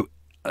 So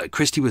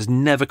Christie was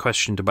never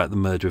questioned about the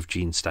murder of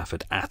Jean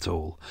Stafford at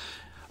all.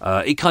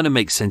 It kind of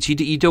makes sense.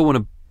 You don't want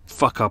to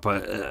fuck up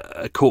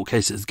a court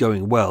case that's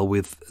going well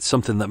with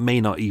something that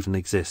may not even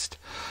exist.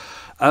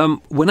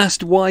 When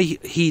asked why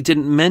he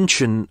didn't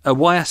mention,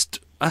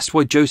 asked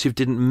why Joseph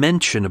didn't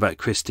mention about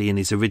Christie in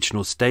his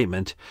original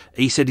statement,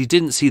 he said he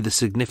didn't see the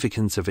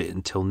significance of it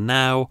until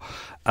now.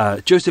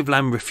 Joseph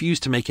Lamb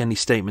refused to make any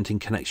statement in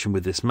connection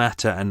with this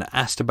matter, and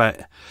asked about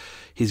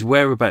his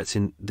whereabouts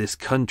in this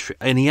country,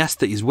 and he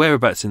asked that his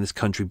whereabouts in this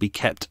country be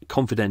kept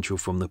confidential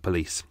from the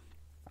police.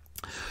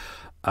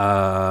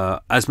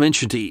 As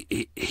mentioned,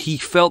 he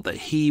felt that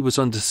he was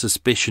under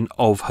suspicion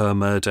of her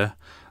murder.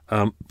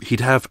 He'd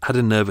had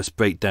a nervous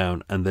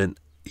breakdown, and then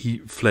he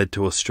fled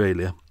to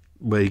Australia,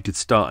 where he could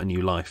start a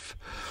new life.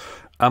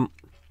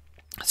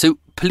 So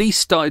police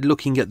started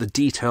looking at the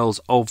details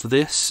of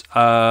this.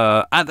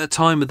 At the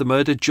time of the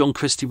murder, John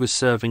Christie was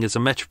serving as a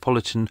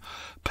Metropolitan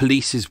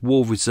Police's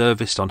war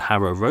reservist on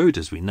Harrow Road,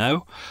 as we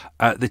know.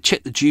 They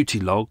checked the duty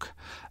log,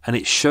 and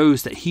it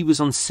shows that he was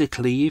on sick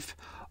leave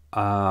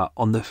from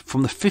the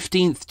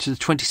 15th to the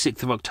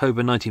 26th of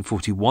October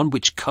 1941,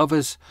 which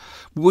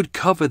would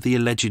cover the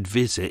alleged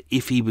visit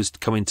if he was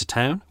coming to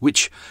town.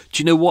 Which,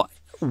 do you know what?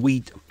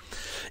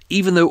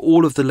 Even though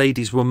all of the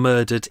ladies were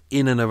murdered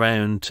in and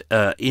around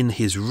in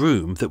his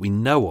room that we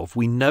know of,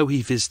 we know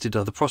he visited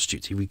other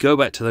prostitutes. If we go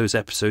back to those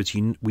episodes,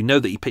 we know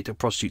that he picked up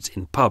prostitutes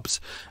in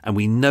pubs, and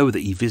we know that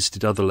he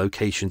visited other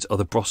locations,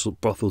 other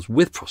brothels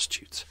with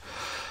prostitutes.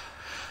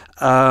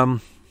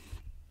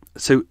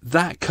 So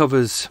that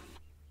covers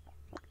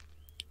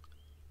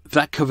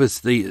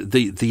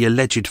the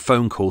alleged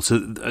phone call. So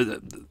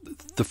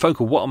the phone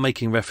call, what I'm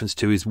making reference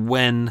to, is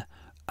when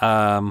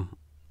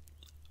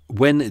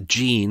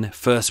Jean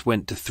first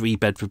went to 3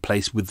 Bedford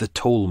Place with the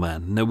tall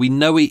man. Now we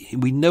know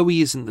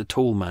he isn't the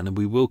tall man, and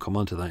we will come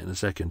on to that in a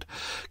second,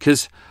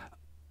 because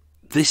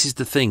this is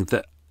the thing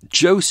that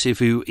Joseph,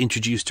 who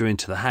introduced her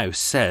into the house,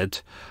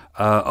 said,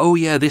 oh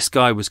yeah, this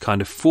guy was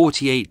kind of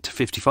 48 to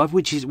 55,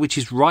 which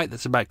is right.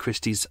 That's about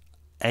Christie's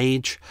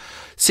age.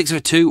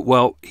 6'2",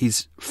 well,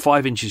 he's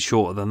 5 inches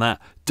shorter than that.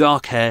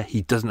 Dark hair,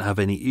 he doesn't have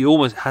any. He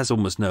has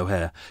almost no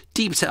hair.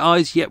 Deep set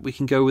eyes, yep, we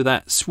can go with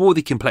that.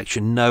 Swarthy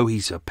complexion, no,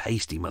 he's a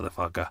pasty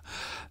motherfucker.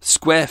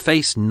 Square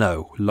face,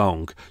 no.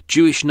 Long.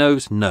 Jewish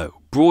nose, no.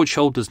 Broad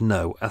shoulders,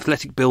 no.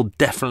 Athletic build,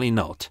 definitely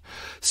not.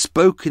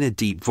 Spoke in a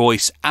deep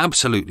voice,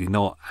 absolutely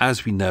not.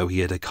 As we know,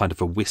 he had a kind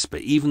of a whisper.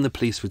 Even the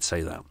police would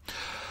say that.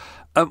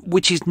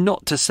 Which is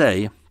not to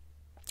say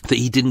that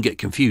he didn't get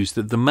confused,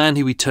 that the man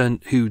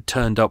who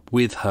turned up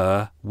with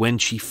her when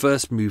she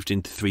first moved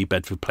into 3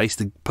 Bedford Place,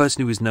 the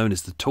person who was known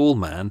as the tall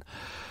man,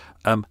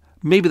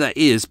 maybe that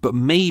is, but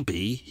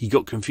maybe he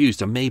got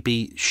confused, and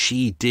maybe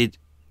she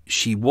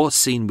was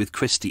seen with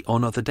Christie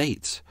on other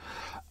dates.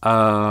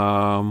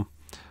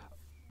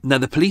 Now,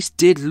 the police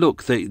did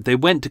look. They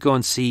went to go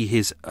and see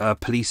his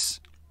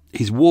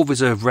War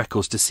Reserve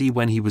records to see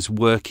when he was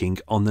working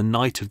on the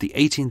night of the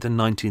 18th and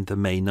 19th of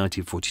May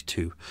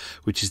 1942,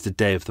 which is the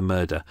day of the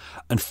murder.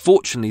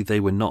 Unfortunately, they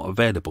were not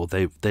available.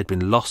 They'd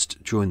been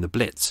lost during the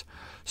Blitz.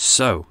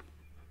 So,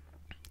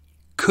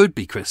 could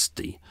be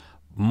Christie,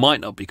 might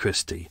not be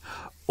Christie,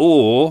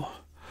 or,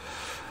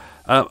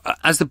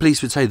 as the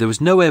police would say, there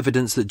was no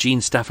evidence that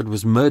Jean Stafford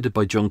was murdered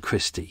by John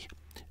Christie.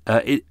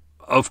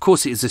 Of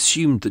course, it is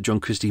assumed that John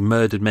Christie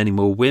murdered many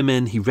more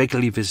women. He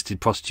regularly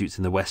visited prostitutes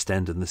in the West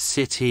End and the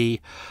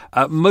City.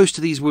 Most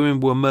of these women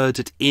were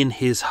murdered in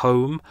his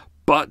home,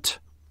 but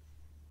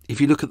if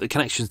you look at the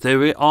connections,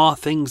 there are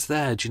things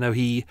there. Do you know,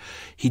 he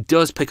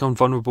does pick on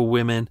vulnerable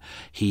women.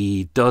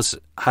 He does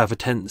have a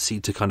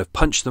tendency to kind of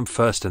punch them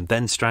first and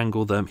then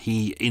strangle them.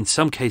 He, in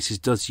some cases,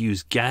 does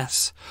use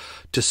gas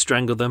to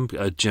strangle them,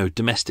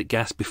 domestic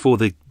gas, before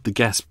the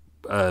gas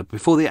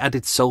before they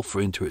added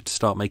sulphur into it to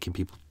start making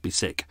people be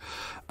sick.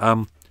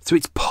 So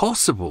it's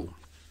possible.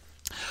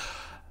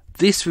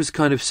 This was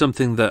kind of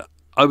something that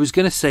I was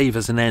going to save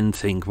as an end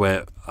thing,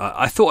 where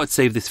I thought I'd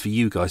save this for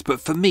you guys, but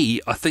for me,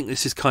 I think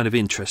this is kind of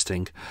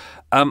interesting.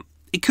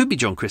 It could be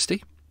John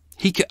Christie.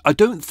 I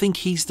don't think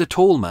he's the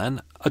tall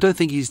man. I don't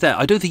think he's there.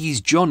 I don't think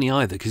he's Johnny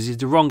either, because he's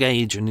the wrong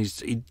age and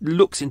he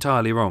looks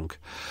entirely wrong.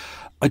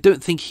 I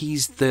don't think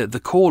he's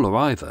the caller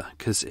either,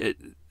 because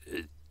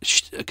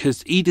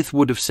Edith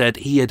would have said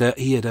he had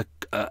a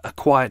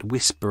quiet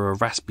whisper, a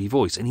raspy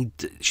voice, and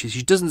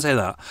she doesn't say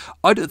that.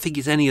 I don't think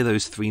it's any of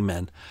those three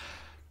men.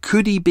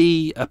 Could he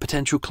be a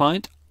potential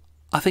client?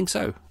 I think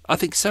so.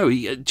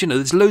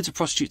 There's loads of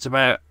prostitutes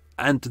about,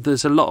 and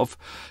there's a lot of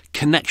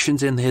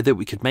connections in here that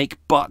we could make,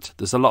 but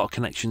there's a lot of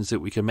connections that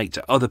we can make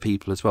to other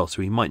people as well,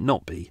 so he might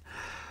not be.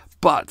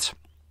 But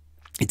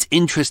it's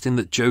interesting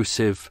that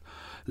Joseph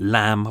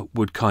Lamb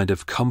would kind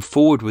of come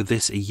forward with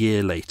this a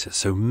year later.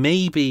 So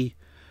maybe,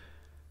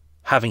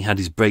 having had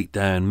his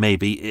breakdown,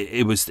 maybe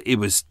it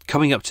was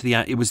coming up to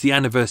it was the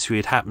anniversary.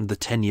 It happened, the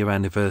 10-year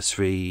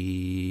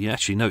anniversary.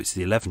 Actually, no, it's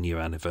the 11-year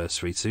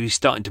anniversary. So he's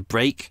starting to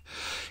break.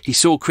 He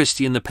saw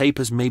Christie in the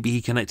papers. Maybe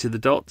he connected the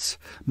dots.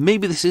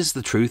 Maybe this is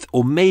the truth,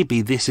 or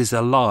maybe this is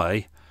a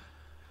lie,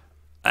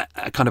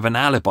 a kind of an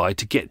alibi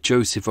to get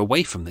Joseph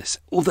away from this.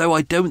 Although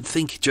I don't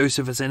think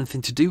Joseph has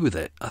anything to do with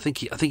it. I think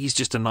he's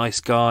just a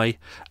nice guy.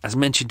 As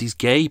mentioned, he's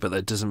gay, but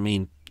that doesn't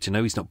mean,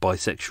 he's not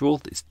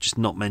bisexual. It's just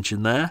not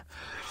mentioned there.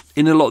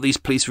 In a lot of these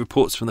police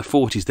reports from the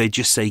 40s, they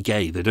just say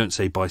gay. They don't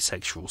say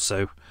bisexual.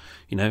 So,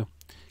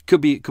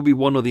 could be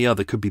one or the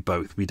other. Could be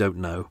both. We don't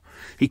know.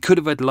 He could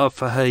have had love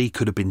for her. He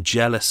could have been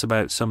jealous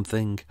about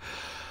something.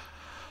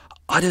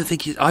 I don't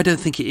think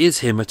it is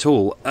him at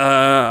all.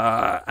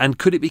 And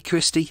could it be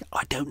Christie?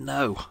 I don't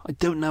know.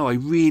 I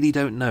really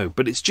don't know.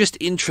 But it's just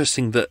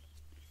interesting that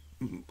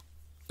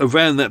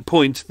around that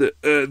point that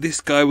this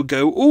guy would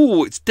go,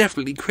 oh, it's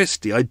definitely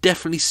Christie. I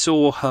definitely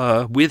saw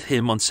her with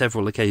him on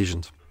several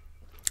occasions.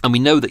 And we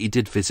know that he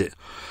did visit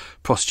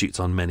prostitutes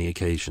on many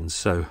occasions.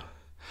 So,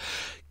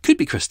 could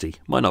be Christie,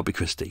 might not be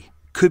Christie.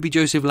 Could be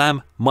Joseph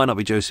Lamb, might not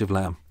be Joseph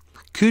Lamb.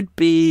 Could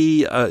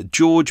be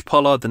George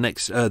Pollard,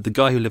 the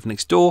guy who lived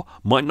next door,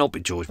 might not be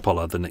George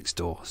Pollard, the next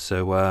door.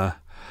 So,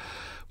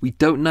 we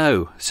don't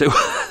know. So,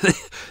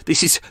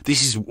 this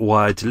is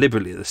why I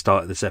deliberately at the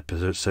start of this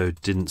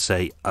episode didn't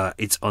say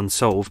it's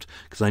unsolved,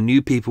 because I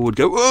knew people would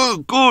go,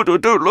 oh God, I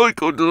don't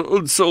like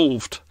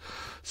unsolved.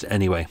 So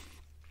anyway,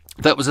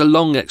 that was a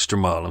long extra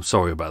mile. I'm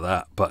sorry about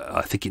that, but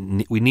I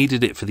think we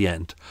needed it for the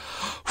end.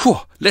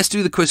 Whew, let's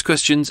do the quiz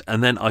questions,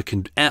 and then I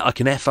can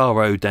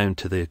FRO down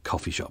to the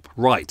coffee shop.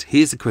 Right,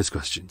 here's the quiz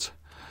questions.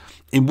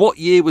 In what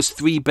year was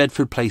 3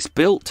 Bedford Place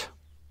built?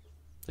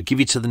 I'll give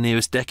you to the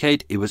nearest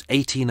decade. It was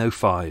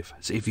 1805.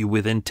 So if you're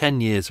within 10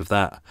 years of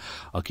that,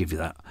 I'll give you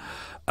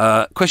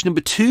that. Question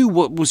number 2,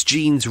 what was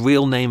Jean's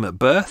real name at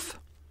birth?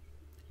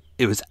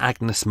 It was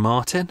Agnes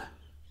Martin.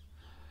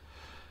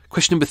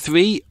 Question number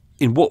 3,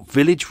 in what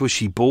village was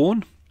she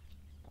born?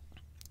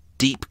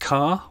 Deep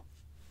Car.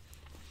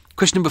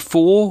 Question number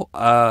 4,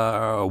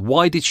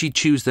 why did she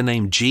choose the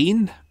name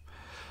Jean?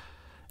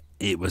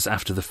 It was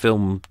after the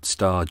film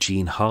star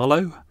Jean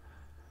Harlow.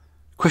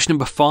 Question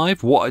number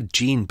 5, what had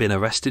Jean been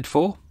arrested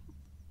for?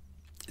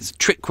 It's a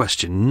trick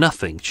question,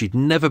 nothing. She'd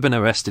never been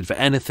arrested for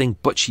anything,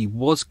 but she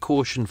was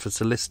cautioned for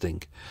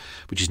soliciting,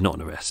 which is not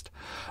an arrest.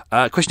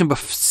 Question number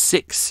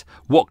 6,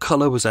 what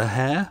colour was her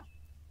hair?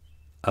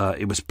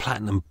 It was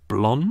platinum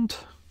blonde.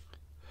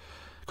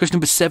 Question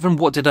number 7,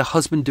 what did her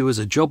husband do as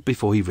a job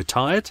before he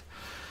retired?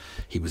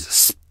 He was a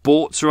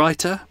sports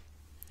writer.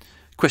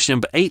 Question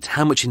number 8,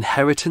 how much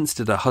inheritance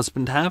did her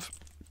husband have?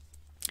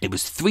 It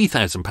was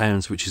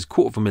 £3,000, which is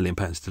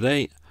 £250,000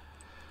 today.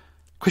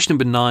 Question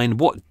number 9,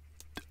 what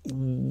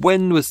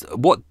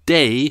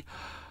day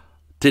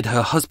did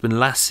her husband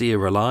last see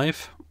her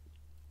alive?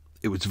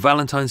 It was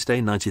Valentine's Day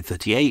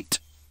 1938.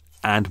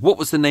 And what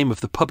was the name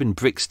of the pub in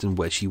Brixton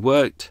where she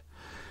worked?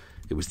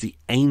 It was the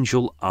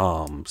Angel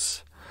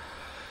Arms.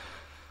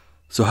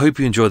 So I hope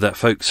you enjoyed that,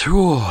 folks.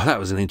 Oh, that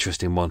was an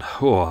interesting one.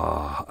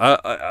 Oh,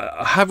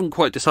 I haven't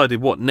quite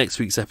decided what next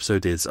week's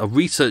episode is. I've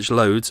researched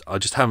loads. I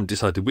just haven't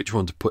decided which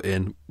one to put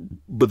in.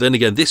 But then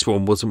again, this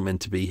one wasn't meant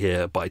to be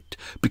here. But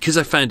because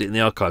I found it in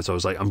the archives, I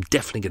was like, I'm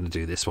definitely going to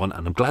do this one.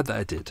 And I'm glad that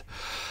I did.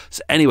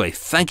 So anyway,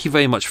 thank you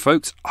very much,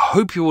 folks. I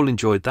hope you all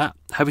enjoyed that.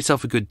 Have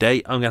yourself a good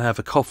day. I'm going to have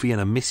a coffee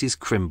and a Mrs.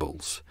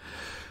 Crimbles.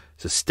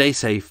 So stay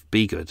safe,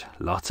 be good.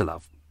 Lots of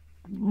love.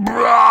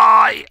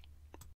 Bye.